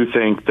 I do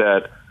think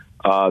that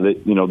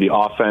the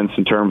offense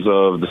in terms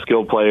of the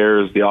skill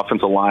players, the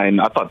offensive line,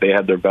 I thought they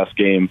had their best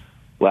game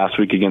last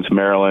week against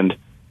Maryland.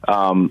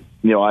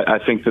 I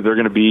think that they're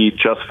going to be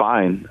just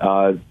fine.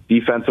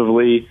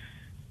 Defensively,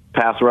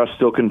 pass rush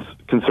still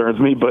concerns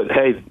me, but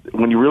hey,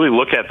 when you really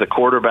look at the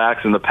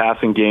quarterbacks and the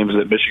passing games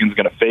that Michigan's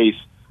going to face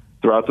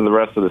throughout the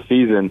rest of the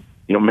season,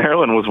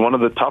 Maryland was one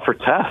of the tougher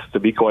tests, to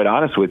be quite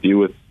honest with you,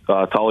 with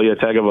Talia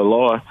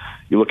Tagovailoa.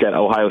 You look at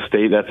Ohio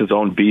State, that's its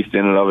own beast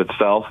in and of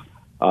itself.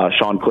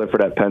 Sean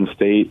Clifford at Penn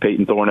State,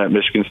 Peyton Thorne at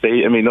Michigan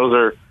State. I mean, those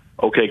are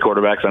okay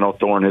quarterbacks. I know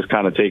Thorne has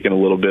kind of taken a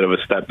little bit of a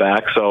step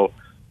back. So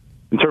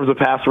in terms of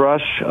pass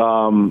rush,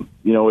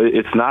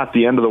 it's not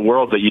the end of the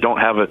world that you don't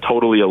have a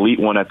totally elite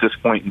one at this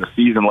point in the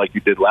season like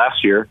you did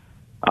last year.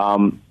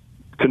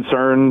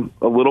 Concerned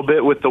a little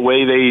bit with the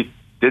way they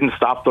didn't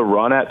stop the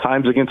run at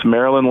times against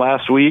Maryland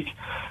last week.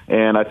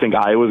 And I think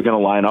Iowa's going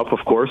to line up, of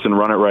course, and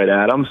run it right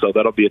at them. So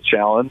that'll be a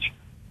challenge.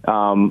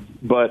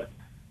 But,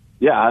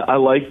 yeah, I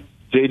like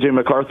J.J.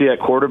 McCarthy at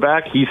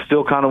quarterback. He's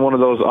still kind of one of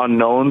those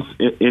unknowns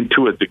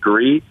to a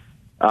degree.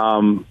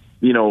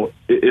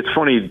 It's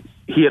funny.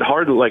 He had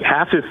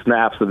half his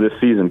snaps of this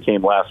season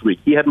came last week.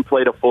 He hadn't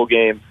played a full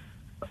game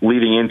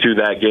leading into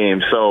that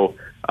game. So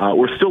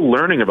we're still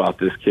learning about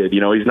this kid.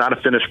 He's not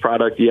a finished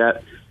product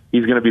yet.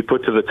 He's going to be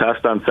put to the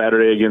test on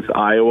Saturday against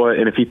Iowa.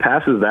 And if he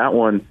passes that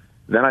one,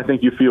 then I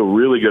think you feel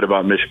really good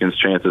about Michigan's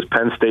chances.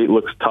 Penn State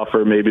looks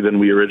tougher maybe than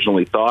we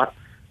originally thought,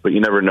 but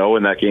you never know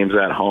when that game's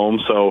at home.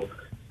 So,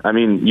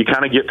 you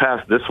kind of get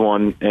past this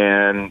one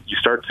and you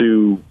start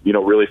to,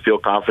 really feel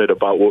confident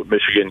about what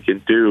Michigan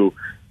can do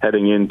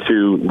heading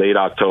into late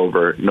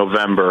October,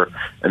 November,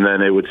 and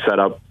then it would set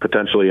up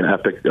potentially an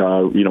epic,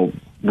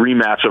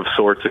 rematch of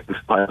sorts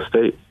against Ohio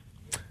State.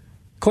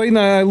 Clayton,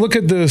 I look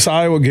at this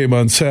Iowa game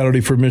on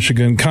Saturday for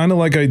Michigan, kind of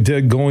like I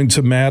did going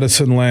to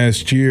Madison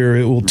last year.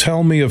 It will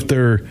tell me if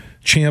they're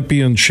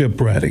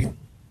championship ready.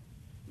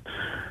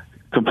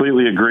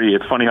 Completely agree.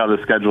 It's funny how the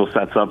schedule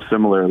sets up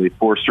similarly.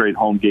 4 straight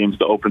home games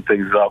to open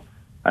things up.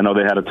 I know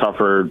they had a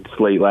tougher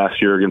slate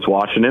last year against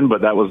Washington,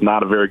 but that was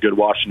not a very good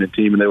Washington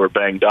team, and they were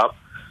banged up.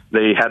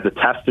 They had the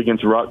test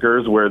against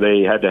Rutgers where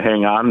they had to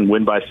hang on and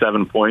win by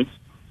 7 points,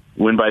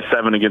 win by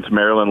 7 against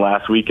Maryland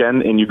last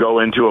weekend, and you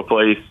go into a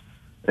place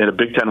and a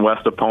Big Ten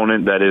West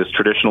opponent that is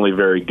traditionally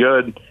very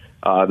good,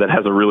 that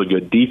has a really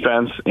good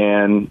defense,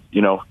 and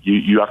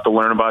you have to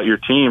learn about your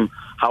team.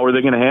 How are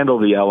they going to handle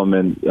the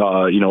element,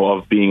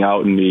 of being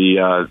out in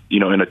the,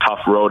 in a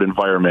tough road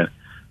environment?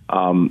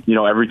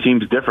 Every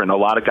team's different. A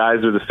lot of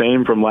guys are the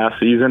same from last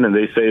season, and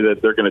they say that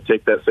they're going to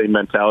take that same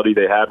mentality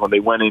they had when they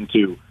went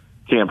into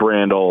Camp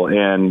Randall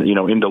and,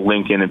 into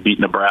Lincoln and beat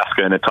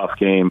Nebraska in a tough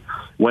game,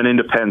 went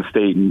into Penn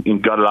State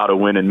and gutted out a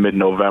win in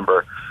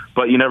mid-November.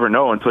 But you never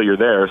know until you're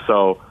there.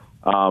 So,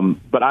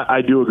 but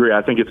I do agree.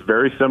 I think it's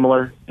very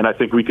similar, and I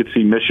think we could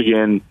see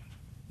Michigan,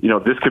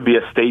 this could be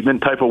a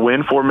statement type of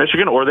win for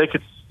Michigan, or they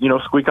could,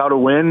 squeak out a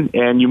win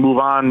and you move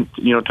on,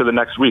 to the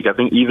next week. I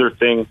think either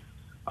thing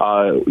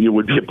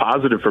would be a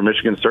positive for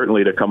Michigan,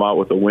 certainly, to come out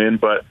with a win.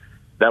 But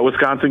that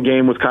Wisconsin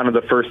game was kind of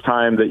the first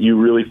time that you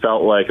really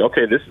felt like,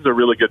 okay, this is a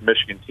really good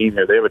Michigan team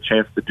here. They have a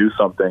chance to do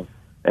something.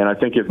 And I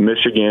think if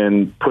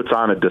Michigan puts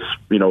on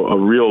a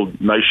real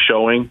nice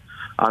showing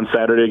on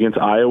Saturday against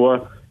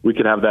Iowa, we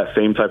could have that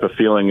same type of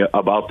feeling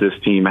about this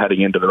team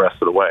heading into the rest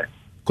of the way.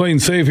 Clayton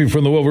Sayfie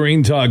from the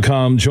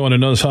Wolverine.com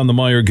joining us on the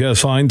Meijer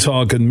Guest Line,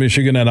 talking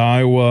Michigan at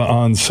Iowa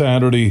on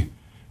Saturday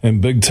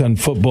and Big Ten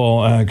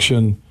football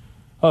action.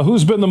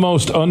 Who's been the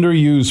most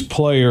underused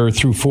player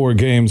through 4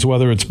 games,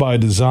 whether it's by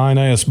design?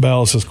 I asked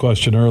Ballas this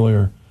question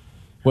earlier.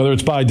 Whether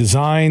it's by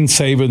design,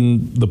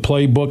 saving the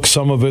playbook,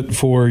 some of it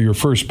for your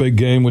first big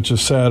game, which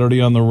is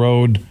Saturday on the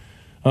road.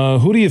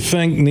 Who do you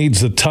think needs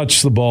to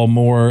touch the ball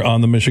more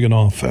on the Michigan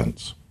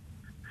offense?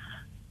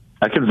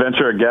 I can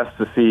venture a guess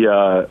to see,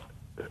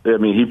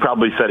 he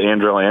probably said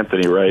Andrel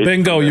Anthony, right?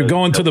 Bingo, you're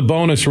going to the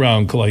bonus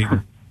round,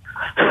 Clayton.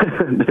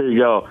 There you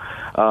go.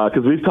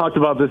 Because we've talked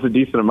about this a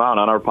decent amount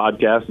on our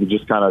podcast and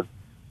just kind of,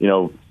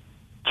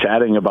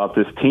 chatting about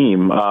this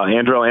team.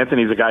 Andrel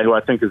Anthony is a guy who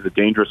I think is a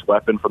dangerous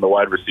weapon from the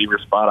wide receiver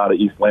spot out of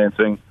East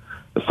Lansing.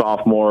 The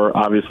sophomore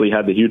obviously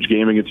had the huge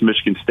game against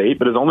Michigan State,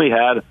 but has only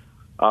had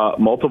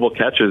multiple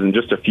catches in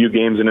just a few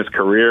games in his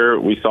career.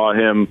 We saw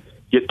him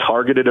get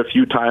targeted a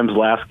few times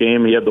last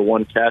game. He had the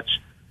 1 catch.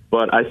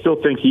 But I still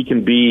think he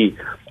can be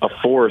a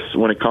force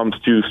when it comes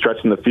to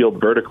stretching the field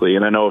vertically.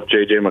 And I know if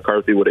J.J.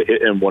 McCarthy would have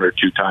hit him 1 or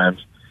 2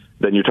 times,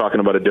 then you're talking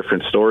about a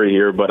different story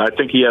here. But I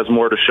think he has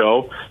more to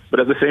show.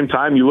 But at the same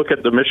time, you look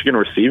at the Michigan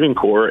receiving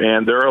core,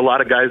 and there are a lot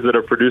of guys that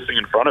are producing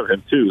in front of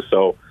him, too.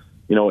 So,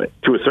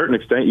 to a certain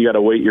extent, you got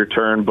to wait your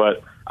turn.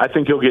 But I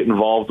think he'll get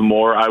involved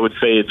more. I would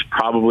say it's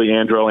probably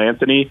Andrel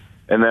Anthony.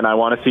 And then I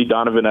want to see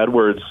Donovan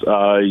Edwards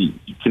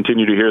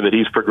continue to hear that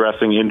he's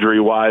progressing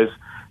injury-wise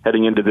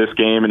heading into this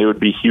game, and it would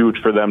be huge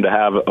for them to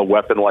have a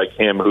weapon like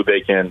him who they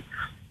can,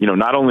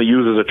 not only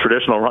use as a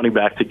traditional running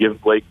back to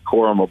give Blake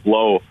Corum a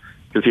blow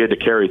because he had to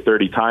carry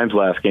 30 times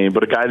last game,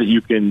 but a guy that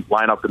you can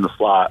line up in the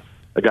slot,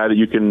 a guy that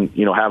you can,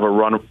 have a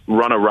run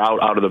a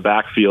route out of the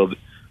backfield.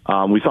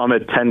 We saw him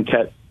at 10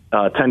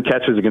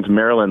 catches against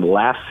Maryland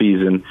last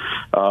season,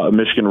 a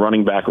Michigan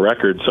running back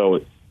record.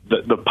 So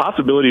the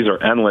possibilities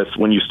are endless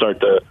when you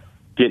start to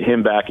get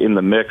him back in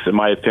the mix, in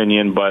my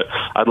opinion, but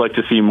I'd like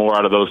to see more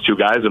out of those 2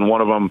 guys, and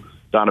one of them,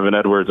 Donovan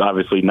Edwards,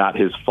 obviously not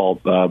his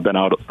fault, been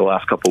out the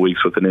last couple of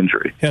weeks with an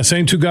injury. Yeah,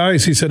 same 2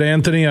 guys. He said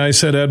Anthony, I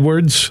said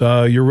Edwards.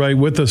 You're right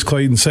with us,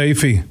 Clayton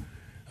Sayfie,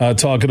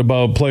 talking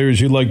about players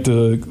you'd like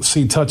to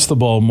see touch the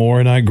ball more,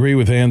 and I agree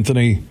with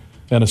Anthony,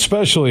 and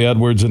especially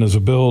Edwards and his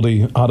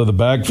ability out of the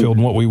backfield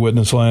and what we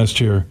witnessed last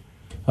year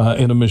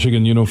in a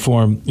Michigan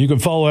uniform. You can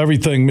follow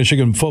everything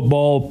Michigan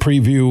football,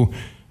 preview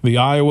the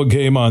Iowa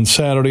game on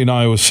Saturday in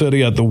Iowa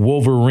City at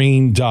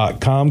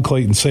thewolverine.com.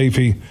 Clayton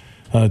Sayfie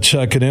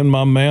checking in.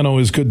 My man,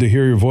 always good to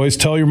hear your voice.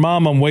 Tell your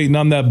mom I'm waiting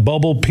on that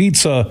bubble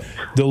pizza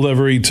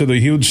delivery to the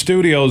huge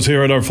studios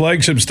here at our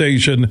flagship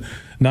station,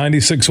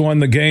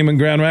 96.1 The Game in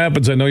Grand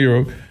Rapids. I know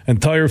your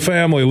entire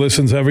family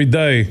listens every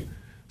day,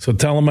 so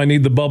tell them I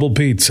need the bubble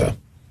pizza.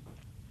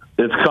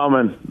 It's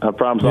coming. I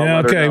promise.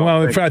 I'll let her know.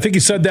 Well, I think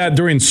you said that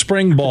during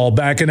spring ball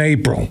back in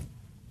April.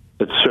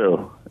 It's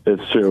true.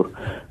 It's true.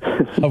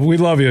 We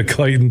love you,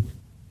 Clayton.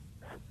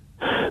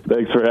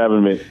 Thanks for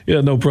having me.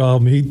 Yeah, no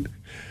problem.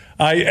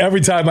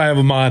 Every time I have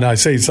him on, I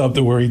say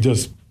something where he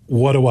just,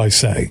 what do I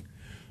say?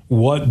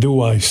 What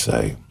do I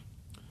say?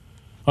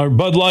 Our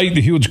Bud Light,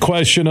 the huge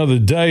question of the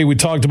day. We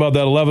talked about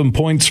that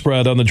 11-point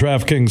spread on the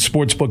DraftKings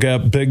Sportsbook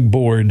app Big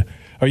Board.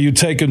 Are you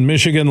taking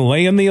Michigan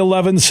laying the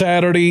 11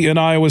 Saturday in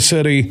Iowa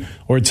City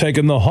or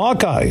taking the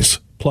Hawkeyes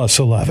plus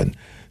 11?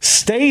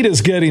 State is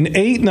getting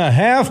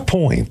 8.5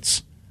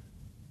 points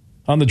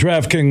on the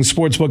DraftKings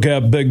Sportsbook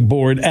app Big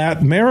Board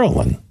at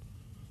Maryland.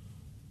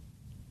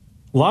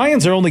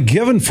 Lions are only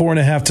given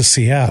 4.5 to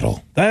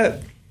Seattle.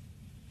 The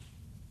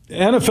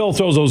NFL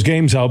throws those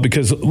games out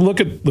because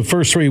look at the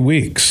first 3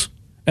 weeks,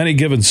 any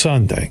given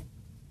Sunday.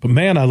 But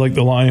man, I like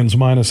the Lions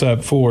minus that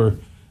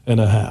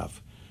 4.5.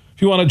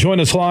 If you want to join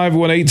us live,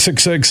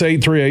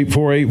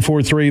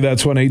 1-866-838-4843.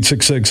 That's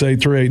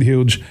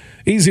 1-866-838-HUGE.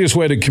 Easiest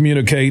way to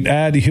communicate,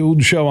 add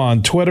Huge Show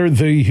on Twitter,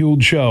 The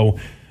Huge Show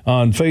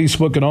on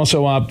Facebook, and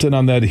also opt in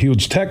on that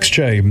huge text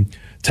chain.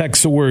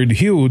 Text the word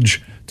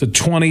HUGE to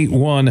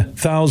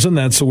 21,000.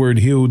 That's the word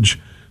HUGE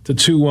to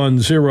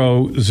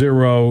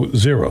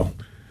 21000.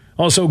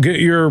 Also,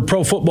 get your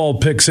pro football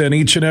picks in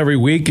each and every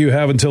week. You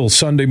have until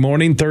Sunday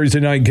morning.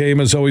 Thursday night game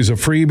is always a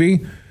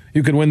freebie.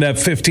 You can win that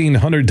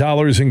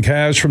 $1,500 in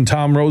cash from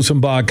Tom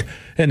Rosenbach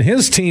and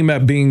his team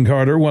at Bean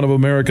Carter, one of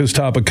America's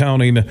top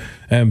accounting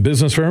and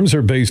business firms.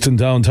 They're based in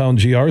downtown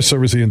GR,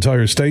 service the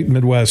entire state,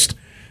 Midwest,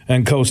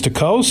 and coast to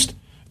coast.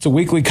 It's a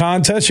weekly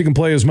contest. You can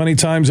play as many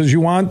times as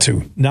you want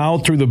to. Now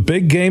through the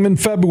big game in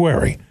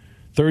February.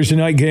 Thursday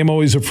night game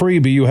always a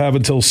freebie. You have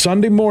until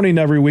Sunday morning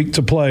every week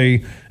to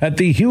play at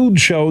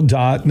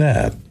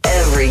thehugeshow.net.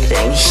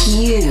 Everything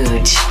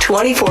huge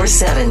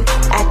 24/7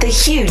 at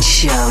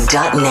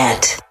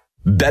thehugeshow.net.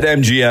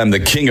 BetMGM, the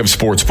king of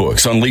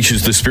sportsbooks,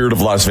 unleashes the spirit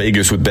of Las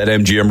Vegas with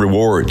BetMGM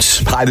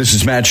Rewards. Hi, this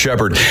is Matt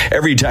Shepard.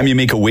 Every time you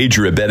make a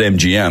wager at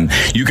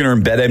BetMGM, you can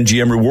earn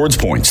BetMGM Rewards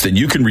points that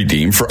you can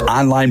redeem for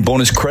online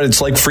bonus credits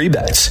like free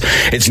bets.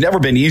 It's never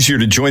been easier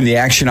to join the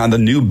action on the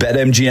new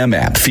BetMGM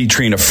app,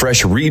 featuring a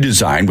fresh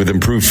redesign with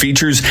improved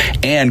features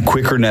and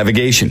quicker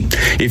navigation.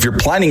 If you're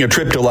planning a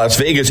trip to Las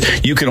Vegas,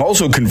 you can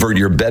also convert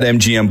your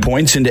BetMGM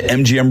points into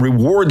MGM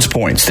Rewards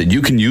points that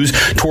you can use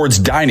towards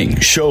dining,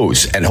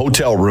 shows, and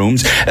hotel rooms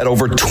at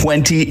over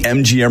 20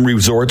 MGM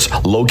resorts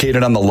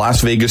located on the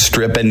Las Vegas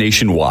Strip and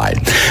nationwide.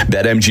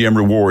 BetMGM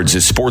Rewards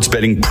is sports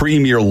betting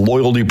premier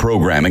loyalty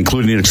program,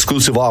 including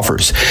exclusive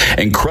offers,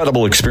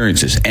 incredible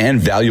experiences, and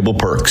valuable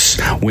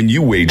perks when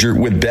you wager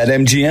with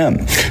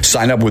BetMGM.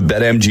 Sign up with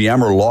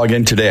BetMGM or log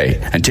in today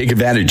and take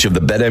advantage of the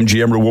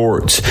BetMGM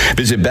Rewards.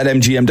 Visit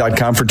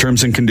BetMGM.com for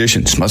terms and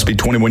conditions. Must be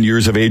 21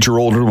 years of age or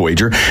older to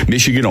wager.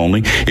 Michigan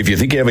only. If you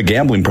think you have a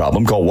gambling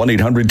problem, call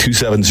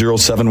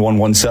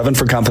 1-800-270-7117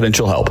 for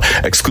confidential help.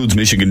 Excludes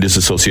Michigan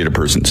disassociated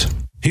persons.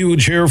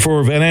 Huge here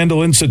for Van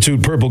Andel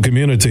Institute Purple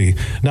Community.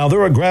 Now,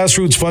 they're a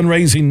grassroots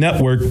fundraising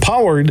network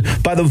powered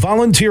by the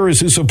volunteers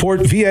who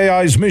support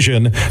VAI's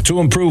mission to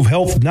improve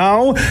health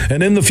now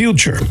and in the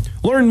future.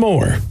 Learn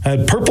more at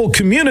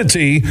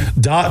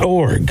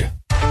purplecommunity.org.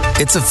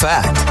 It's a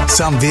fact.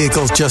 Some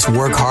vehicles just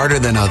work harder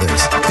than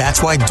others.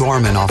 That's why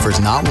Dorman offers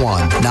not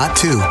one, not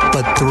two,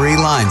 but 3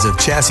 lines of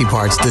chassis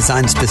parts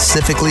designed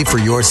specifically for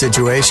your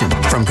situation.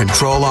 From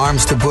control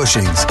arms to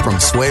bushings, from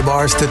sway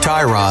bars to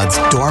tie rods,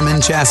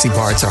 Dorman chassis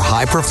parts are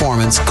high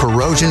performance,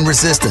 corrosion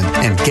resistant,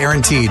 and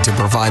guaranteed to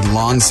provide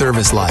long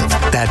service life.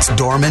 That's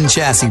Dorman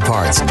chassis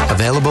parts.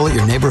 Available at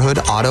your neighborhood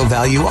Auto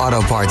Value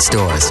Auto Parts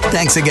stores.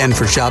 Thanks again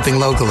for shopping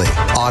locally.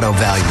 Auto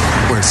Value,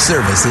 where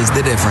service is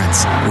the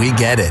difference. We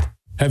get it.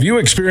 Have you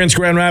experienced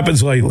Grand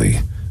Rapids lately?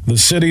 The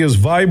city is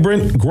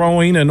vibrant,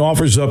 growing, and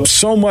offers up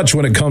so much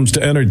when it comes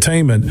to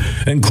entertainment,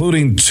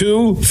 including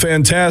 2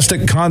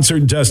 fantastic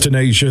concert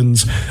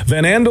destinations,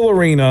 Van Andel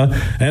Arena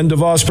and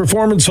DeVos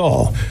Performance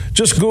Hall.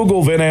 Just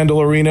Google Van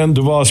Andel Arena and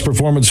DeVos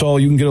Performance Hall.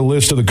 You can get a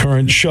list of the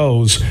current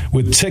shows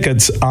with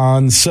tickets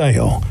on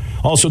sale.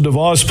 Also,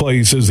 DeVos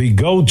Place is the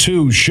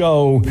go-to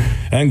show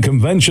and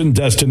convention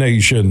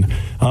destination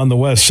on the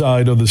west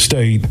side of the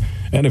state.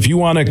 And if you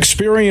want to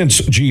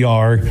experience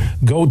GR,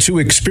 go to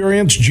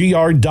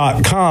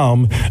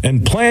experiencegr.com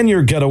and plan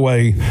your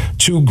getaway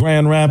to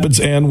Grand Rapids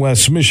and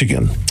West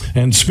Michigan.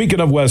 And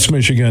speaking of West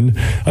Michigan,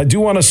 I do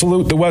want to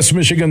salute the West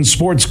Michigan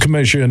Sports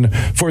Commission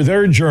for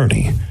their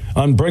journey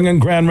on bringing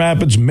Grand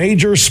Rapids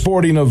major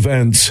sporting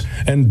events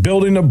and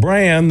building a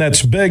brand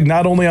that's big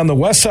not only on the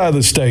west side of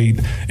the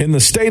state, in the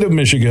state of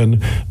Michigan,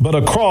 but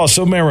across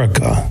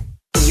America.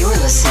 You're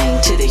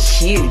listening to The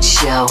Huge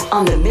Show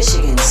on the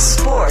Michigan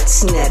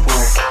Sports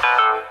Network.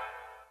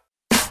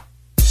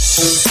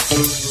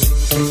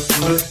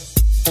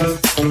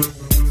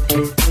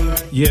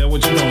 Yeah,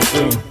 what you gonna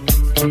do?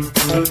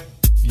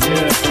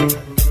 Yeah.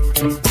 You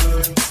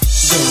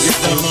gonna get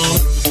down on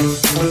it?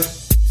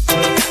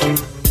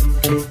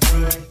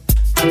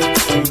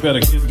 You better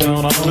get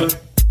down on it.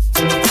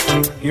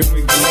 Here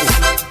we go.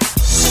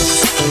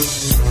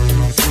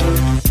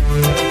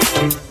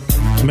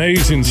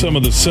 Amazing, some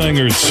of the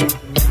singers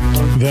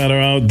that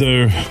are out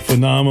there.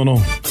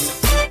 Phenomenal.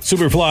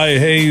 Superfly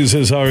Hayes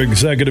is our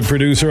executive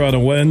producer on a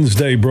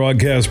Wednesday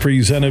broadcast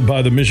presented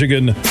by the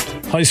Michigan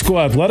High School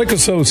Athletic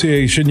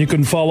Association. You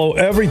can follow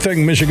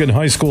everything Michigan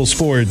High School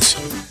sports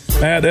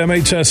at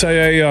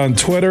MHSAA on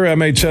Twitter,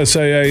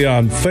 MHSAA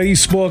on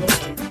Facebook,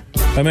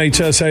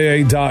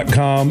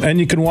 MHSAA.com, and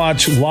you can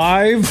watch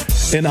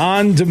live and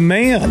on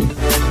demand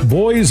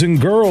boys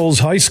and girls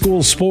high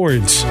school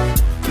sports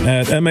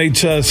at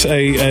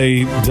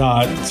MHSAA.tv.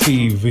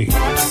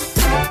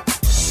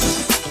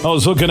 I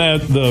was looking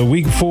at the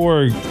Week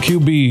 4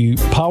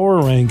 QB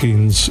power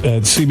rankings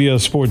at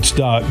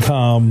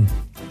CBSSports.com.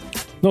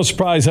 No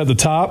surprise at the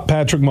top,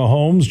 Patrick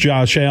Mahomes,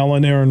 Josh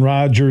Allen, Aaron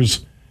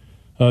Rodgers,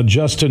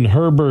 Justin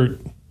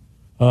Herbert,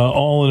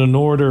 all in an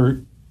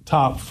order,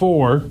 top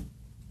 4.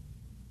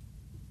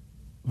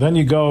 Then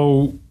you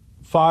go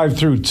 5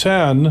 through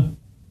 10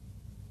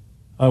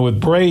 with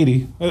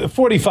Brady.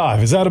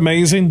 45, is that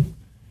amazing?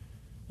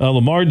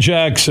 Lamar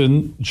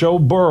Jackson, Joe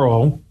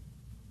Burrow,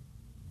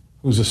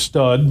 who's a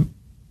stud,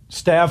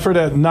 Stafford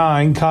at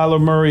 9, Kyler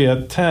Murray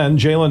at 10,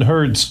 Jalen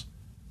Hurts,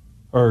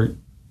 or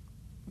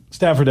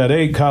Stafford at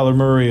 8, Kyler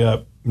Murray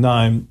at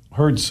 9,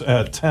 Hurts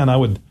at 10. I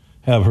would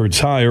have Hurts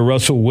higher.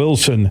 Russell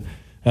Wilson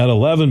at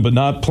 11, but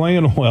not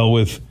playing well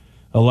with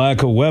a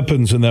lack of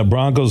weapons in that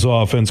Broncos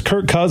offense.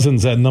 Kirk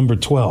Cousins at number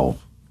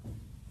 12.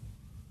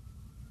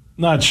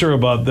 Not sure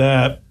about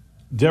that.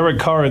 Derek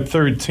Carr at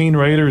 13.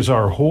 Raiders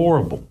are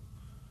horrible.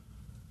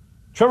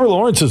 Trevor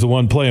Lawrence is the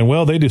one playing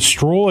well. They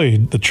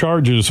destroyed the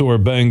Chargers, who are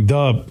banged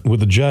up, with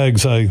the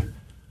Jags. I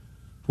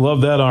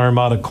love that arm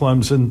out of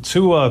Clemson.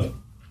 Tua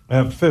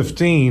at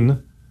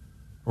 15.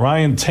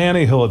 Ryan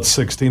Tannehill at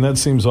 16. That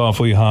seems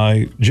awfully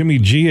high. Jimmy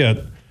G at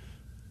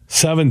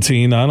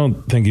 17. I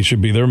don't think he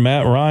should be there.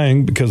 Matt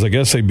Ryan, because I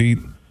guess they beat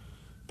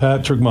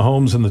Patrick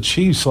Mahomes and the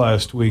Chiefs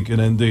last week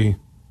in Indy.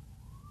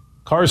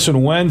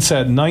 Carson Wentz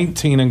at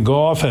 19 and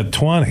Goff at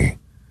 20.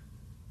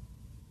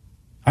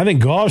 I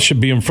think Goff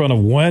should be in front of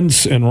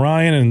Wentz and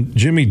Ryan and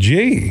Jimmy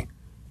G.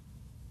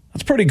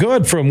 That's pretty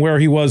good from where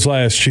he was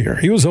last year.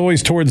 He was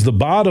always towards the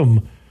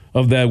bottom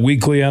of that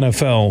weekly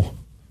NFL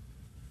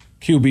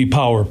QB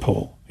power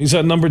poll. He's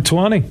at number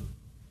 20.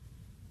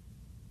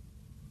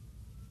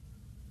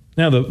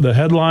 Now, the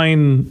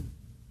headline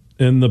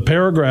in the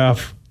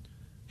paragraph,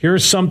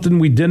 here's something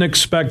we didn't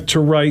expect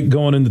to write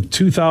going into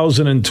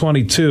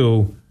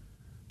 2022.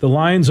 The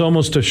Lions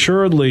almost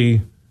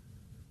assuredly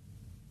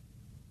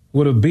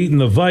would have beaten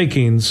the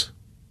Vikings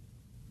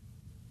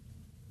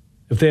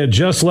if they had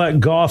just let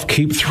Goff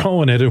keep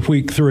throwing it in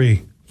week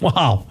 3.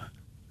 Wow.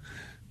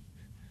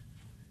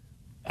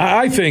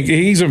 I think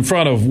he's in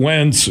front of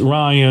Wentz,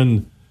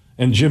 Ryan,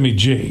 and Jimmy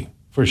G,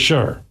 for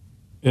sure,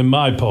 in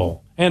my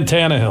poll, and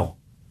Tannehill.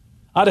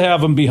 I'd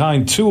have him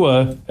behind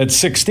Tua at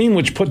 16,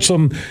 which puts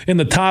him in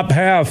the top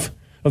half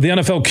of the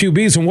NFL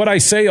QBs. And what I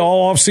say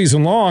all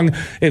offseason long,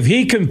 if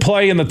he can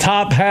play in the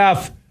top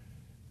half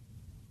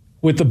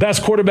with the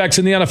best quarterbacks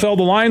in the NFL,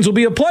 the Lions will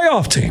be a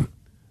playoff team.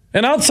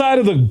 And outside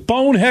of the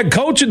bonehead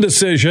coaching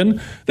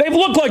decision, they've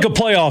looked like a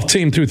playoff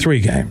team through 3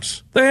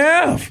 games. They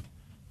have.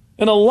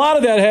 And a lot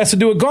of that has to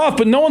do with Goff,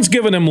 but no one's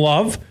giving him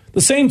love.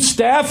 The same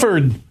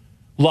Stafford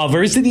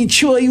lovers, the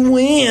Detroit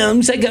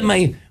Rams. I got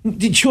my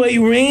Detroit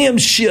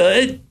Rams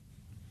shirt.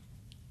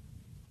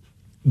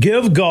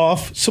 Give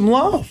Goff some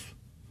love.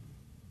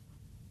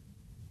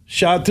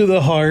 Shot through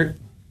the heart.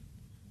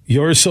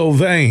 You're so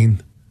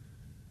vain.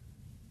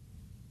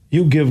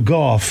 You give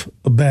Goff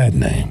a bad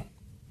name.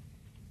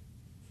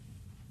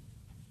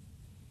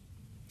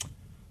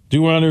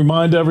 Do want to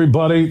remind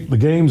everybody, the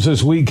games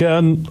this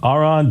weekend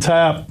are on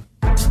tap.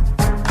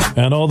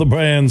 And all the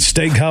brands,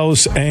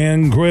 steakhouse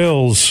and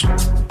grills.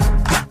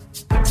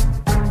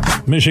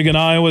 Michigan,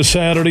 Iowa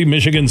Saturday,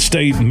 Michigan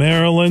State,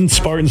 Maryland.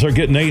 Spartans are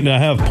getting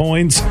 8.5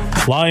 points.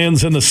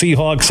 Lions and the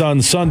Seahawks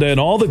on Sunday, and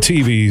all the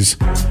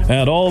TVs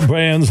at all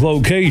brands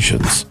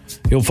locations.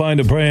 You'll find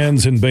a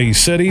Brands in Bay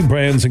City,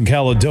 Brands in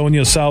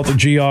Caledonia, south of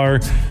GR,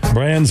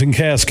 Brands in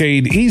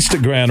Cascade, east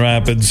of Grand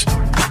Rapids,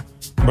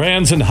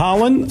 Brands in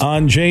Holland,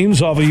 on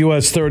James off of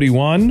US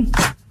 31,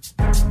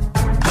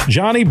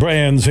 Johnny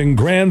Brands in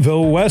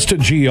Granville, west of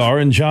GR,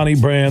 and Johnny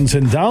Brands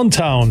in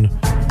downtown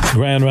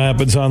Grand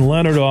Rapids on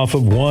Leonard off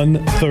of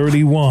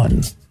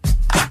 131.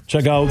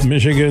 Check out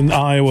Michigan,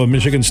 Iowa,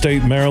 Michigan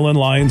State, Maryland,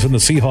 Lions, and the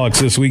Seahawks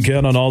this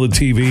weekend on all the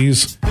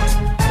TVs.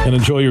 And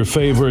enjoy your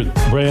favorite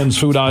Brands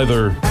food,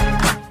 either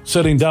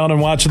sitting down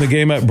and watching the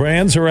game at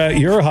Brands or at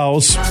your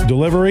house.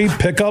 Delivery,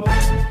 pickup,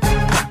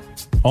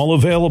 all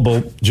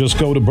available. Just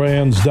go to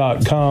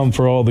brands.com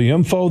for all the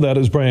info. That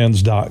is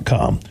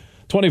brands.com.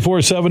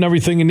 24/7,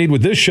 everything you need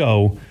with this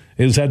show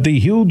is at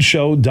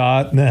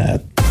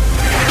thehugeshow.net.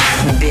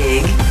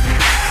 Big,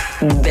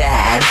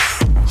 bad,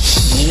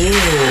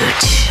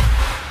 huge.